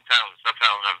told me about the title, the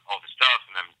subtitle, and all the stuff,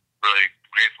 and I'm really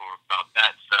grateful about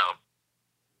that. So,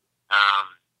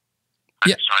 I'm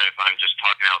sorry if I'm just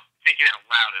thinking out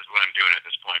loud is what I'm doing at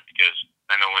this point, because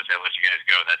I know once I let you guys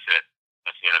go, that's it.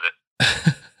 That's the end of it.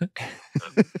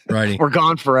 Righty. We're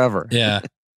gone forever. Yeah.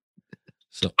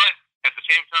 But at the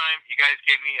same time, you guys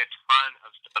gave me a ton of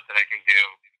stuff that I can do.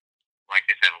 Like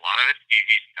I said, a lot of it's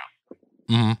TV stuff.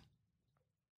 Mm-hmm.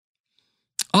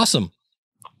 Awesome.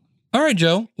 All right,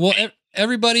 Joe. Well,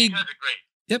 everybody. You guys are great.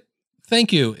 Yep.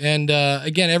 Thank you. And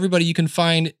again, everybody, you can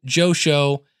find Joe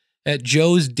Show at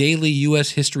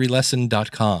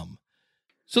joesdailyushistorylesson.com.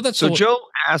 So Joe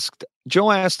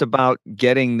asked about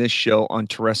getting this show on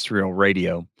terrestrial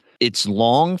radio. It's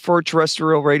long for a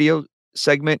terrestrial radio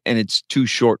segment, and it's too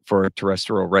short for a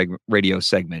terrestrial radio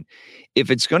segment. If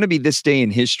it's going to be this day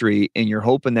in history and you're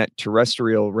hoping that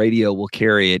terrestrial radio will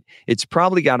carry it, it's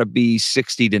probably got to be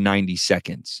 60 to 90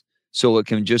 seconds. So it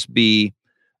can just be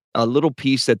a little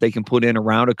piece that they can put in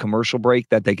around a commercial break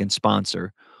that they can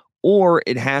sponsor, or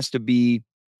it has to be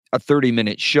a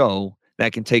 30-minute show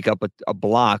that can take up a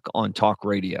block on talk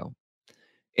radio.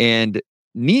 And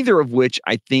neither of which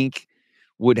I think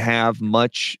would have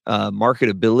much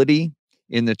marketability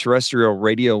in the terrestrial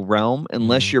radio realm,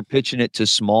 unless you're pitching it to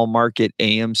small market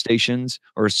AM stations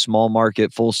or small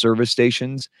market full service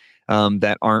stations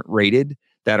that aren't rated,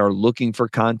 that are looking for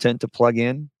content to plug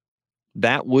in.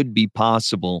 That would be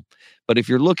possible. But if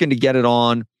you're looking to get it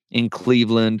on in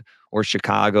Cleveland or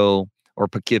Chicago or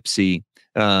Poughkeepsie,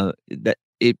 that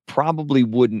it probably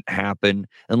wouldn't happen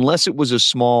unless it was a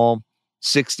small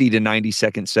 60 to 90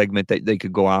 second segment that they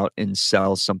could go out and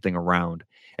sell something around.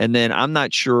 And then I'm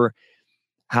not sure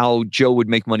how Joe would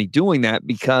make money doing that,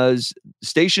 because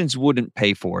stations wouldn't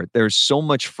pay for it. There's so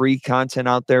much free content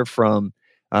out there from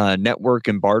network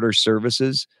and barter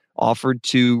services offered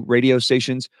to radio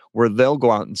stations where they'll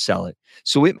go out and sell it.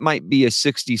 So it might be a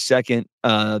 60-second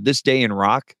this day in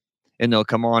rock, and they'll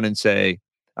come on and say,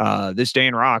 this day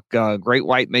in rock, Great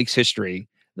White makes history,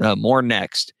 more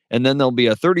next. And then there'll be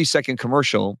a 30-second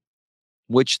commercial,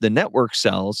 which the network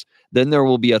sells. Then there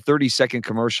will be a 30-second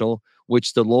commercial,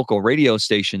 which the local radio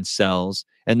station sells.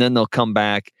 And then they'll come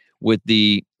back with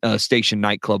the station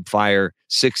nightclub fire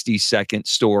 60-second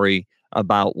story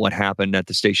about what happened at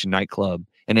the station nightclub.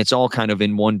 And it's all kind of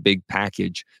in one big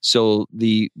package. So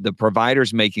the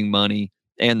provider's making money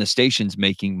and the station's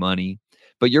making money,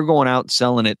 but you're going out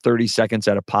selling it 30 seconds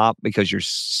at a pop because you're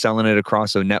selling it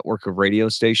across a network of radio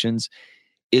stations.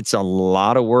 It's a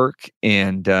lot of work,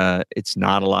 and it's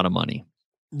not a lot of money.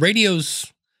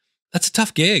 Radio's, that's a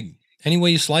tough gig any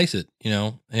way you slice it,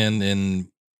 and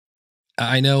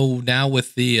I know now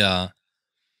with the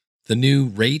new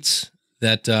rates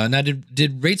that now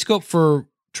did rates go up for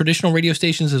traditional radio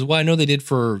stations as well? I know they did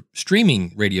for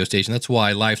streaming radio stations. That's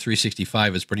why Live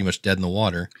 365 is pretty much dead in the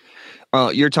water.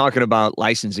 You're talking about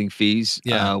licensing fees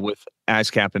with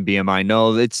ASCAP and BMI.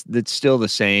 No, it's still the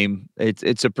same.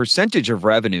 It's a percentage of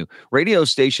revenue. Radio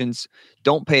stations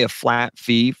don't pay a flat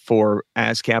fee for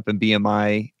ASCAP and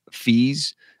BMI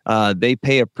fees. They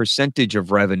pay a percentage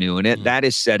of revenue, and that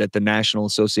is set at the National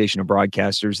Association of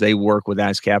Broadcasters. They work with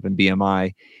ASCAP and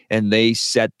BMI, and they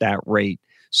set that rate.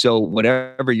 So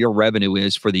whatever your revenue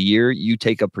is for the year, you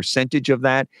take a percentage of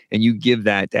that and you give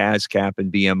that to ASCAP and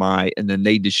BMI, and then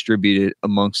they distribute it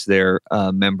amongst their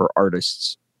member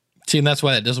artists. See, and that's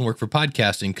why that doesn't work for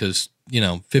podcasting, because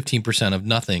 15% of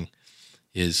nothing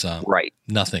is right.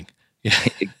 Nothing. Yeah,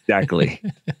 exactly.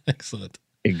 Excellent.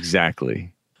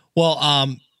 Exactly. Well,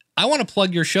 I want to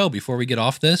plug your show before we get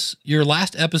off this. Your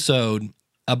last episode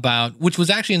which was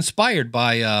actually inspired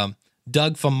by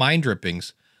Doug from Mind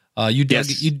Drippings.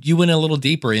 You went a little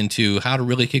deeper into how to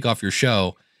really kick off your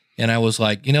show. And I was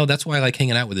like, that's why I like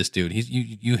hanging out with this dude. If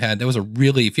you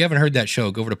haven't heard that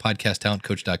show, go over to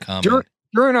podcasttalentcoach.com.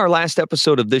 During our last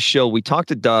episode of this show, we talked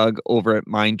to Doug over at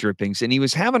Mind Drippings, and he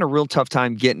was having a real tough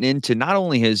time getting into not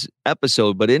only his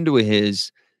episode, but into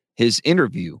his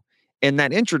interview. And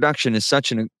that introduction is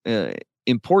such an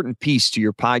important piece to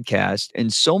your podcast.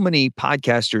 And so many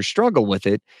podcasters struggle with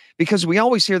it because we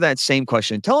always hear that same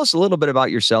question. Tell us a little bit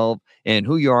about yourself and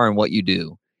who you are and what you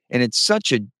do. And it's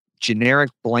such a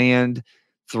generic, bland,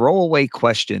 throwaway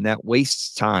question that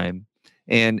wastes time.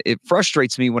 And it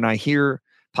frustrates me when I hear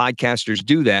podcasters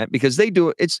do that, because they do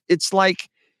it. It's like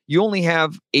you only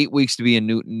have 8 weeks to be a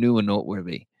new and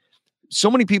noteworthy.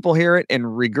 So many people hear it and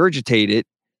regurgitate it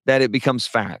that it becomes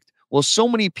fact. Well, so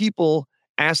many people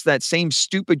ask that same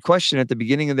stupid question at the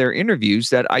beginning of their interviews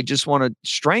that I just want to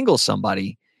strangle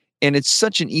somebody. And it's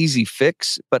such an easy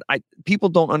fix, but people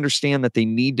don't understand that they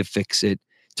need to fix it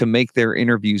to make their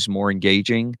interviews more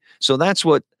engaging. So that's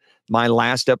what my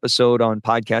last episode on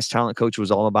Podcast Talent Coach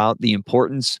was all about, the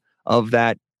importance of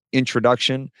that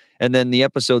introduction. And then the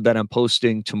episode that I'm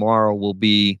posting tomorrow will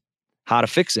be how to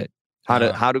fix it.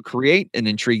 How to create an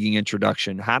intriguing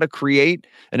introduction, how to create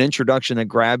an introduction that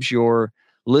grabs your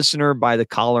listener by the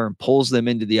collar and pulls them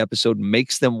into the episode,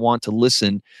 makes them want to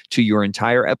listen to your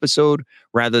entire episode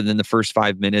rather than the first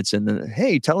 5 minutes. And then,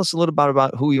 hey, tell us a little bit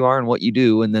about who you are and what you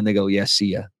do. And then they go, yeah,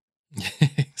 see ya.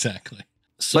 Exactly.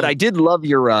 So, but I did love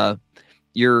your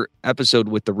episode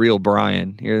with the real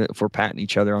Brian here for patting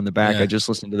each other on the back. Yeah. I just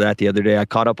listened to that the other day. I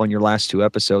caught up on your last 2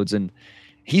 episodes, and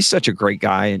he's such a great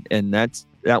guy. And that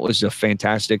was a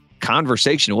fantastic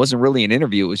conversation. It wasn't really an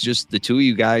interview. It was just the two of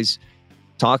you guys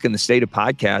talking the state of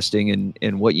podcasting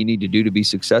and what you need to do to be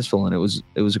successful. And it was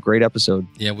a great episode.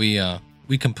 Yeah, we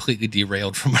completely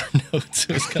derailed from our notes.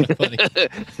 It was kind of funny.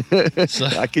 So.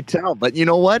 I could tell, but you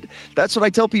know what? That's what I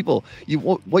tell people.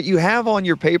 What you have on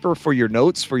your paper for your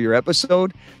notes for your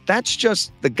episode, that's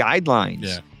just the guidelines.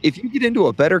 Yeah. If you get into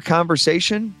a better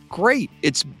conversation, great.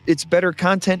 It's better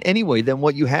content anyway than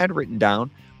what you had written down.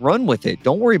 Run with it.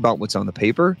 Don't worry about what's on the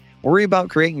paper. Worry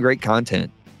about creating great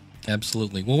content.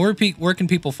 Absolutely. Well, where can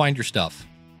people find your stuff?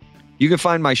 You can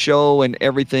find my show and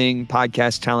everything,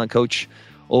 Podcast Talent Coach,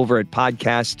 over at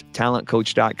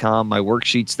podcasttalentcoach.com. My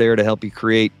worksheet's there to help you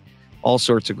create all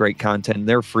sorts of great content.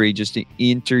 They're free. Just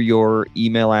enter your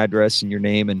email address and your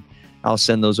name, and I'll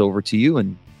send those over to you.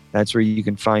 And that's where you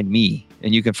can find me.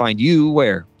 And you can find you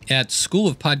where? At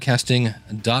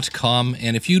schoolofpodcasting.com.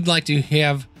 And if you'd like to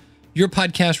have your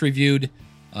podcast reviewed,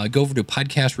 go over to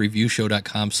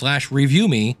podcastreviewshow.com/review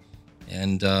me,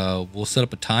 and we'll set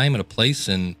up a time and a place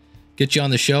and get you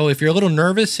on the show. If you're a little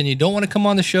nervous and you don't want to come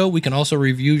on the show, we can also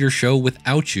review your show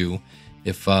without you.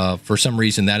 If for some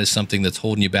reason that is something that's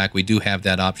holding you back, we do have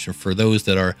that option for those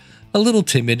that are a little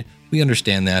timid we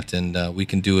understand that, and we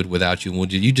can do it without you.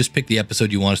 You just pick the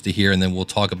episode you want us to hear, and then we'll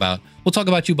talk about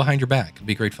you behind your back. It'll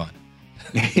be great fun.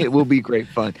 It will be great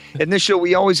fun. And this show,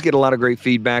 we always get a lot of great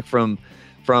feedback from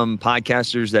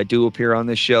podcasters that do appear on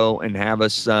this show and have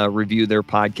us review their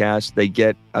podcast. They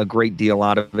get a great deal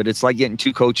out of it. It's like getting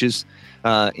two coaches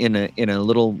in a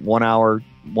little 1 hour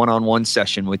one-on-one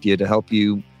session with you to help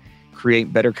you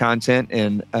create better content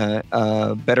and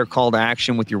better call to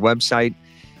action with your website.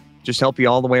 Just help you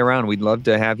all the way around. We'd love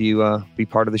to have you be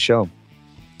part of the show.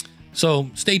 So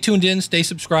stay tuned in, stay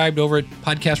subscribed over at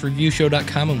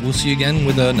podcastreviewshow.com, and we'll see you again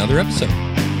with another episode.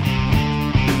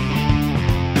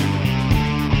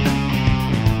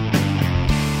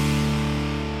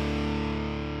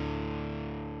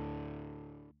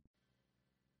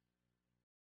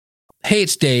 Hey,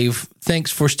 it's Dave.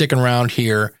 Thanks for sticking around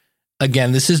here.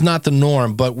 Again, this is not the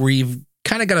norm, but we've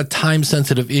kind of got a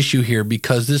time-sensitive issue here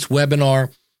because this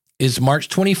webinar is March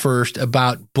 21st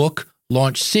about book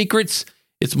launch secrets.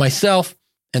 It's myself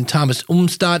and Thomas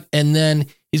Umstadt, and then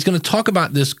he's going to talk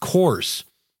about this course.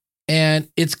 And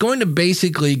it's going to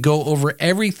basically go over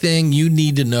everything you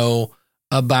need to know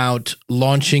about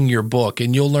launching your book.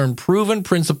 And you'll learn proven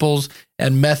principles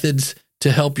and methods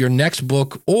to help your next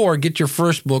book or get your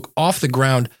first book off the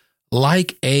ground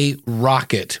like a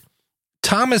rocket.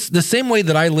 Thomas, the same way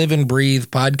that I live and breathe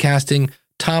podcasting,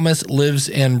 Thomas lives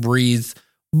and breathes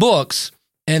books.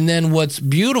 And then what's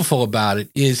beautiful about it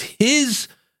is his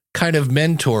kind of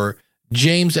mentor,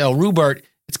 James L. Rubart.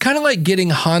 It's kind of like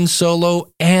getting Han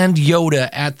Solo and Yoda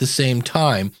at the same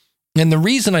time. And the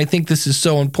reason I think this is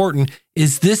so important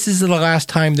is this is the last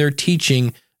time they're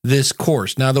teaching this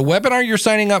course. Now, the webinar you're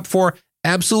signing up for,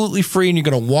 absolutely free, and you're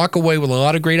going to walk away with a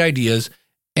lot of great ideas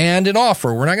and an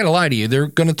offer. We're not going to lie to you. They're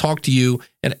going to talk to you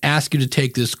and ask you to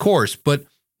take this course. But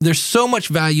there's so much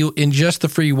value in just the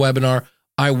free webinar.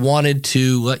 I wanted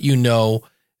to let you know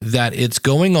that it's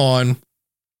going on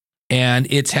and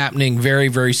it's happening very,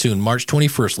 very soon, March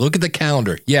 21st. Look at the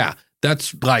calendar. Yeah,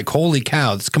 that's like, holy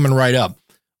cow, it's coming right up.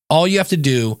 All you have to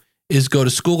do is go to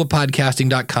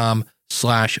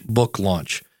schoolofpodcasting.com/book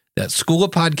launch. That's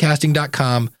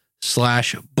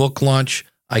schoolofpodcasting.com/book launch.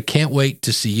 I can't wait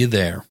to see you there.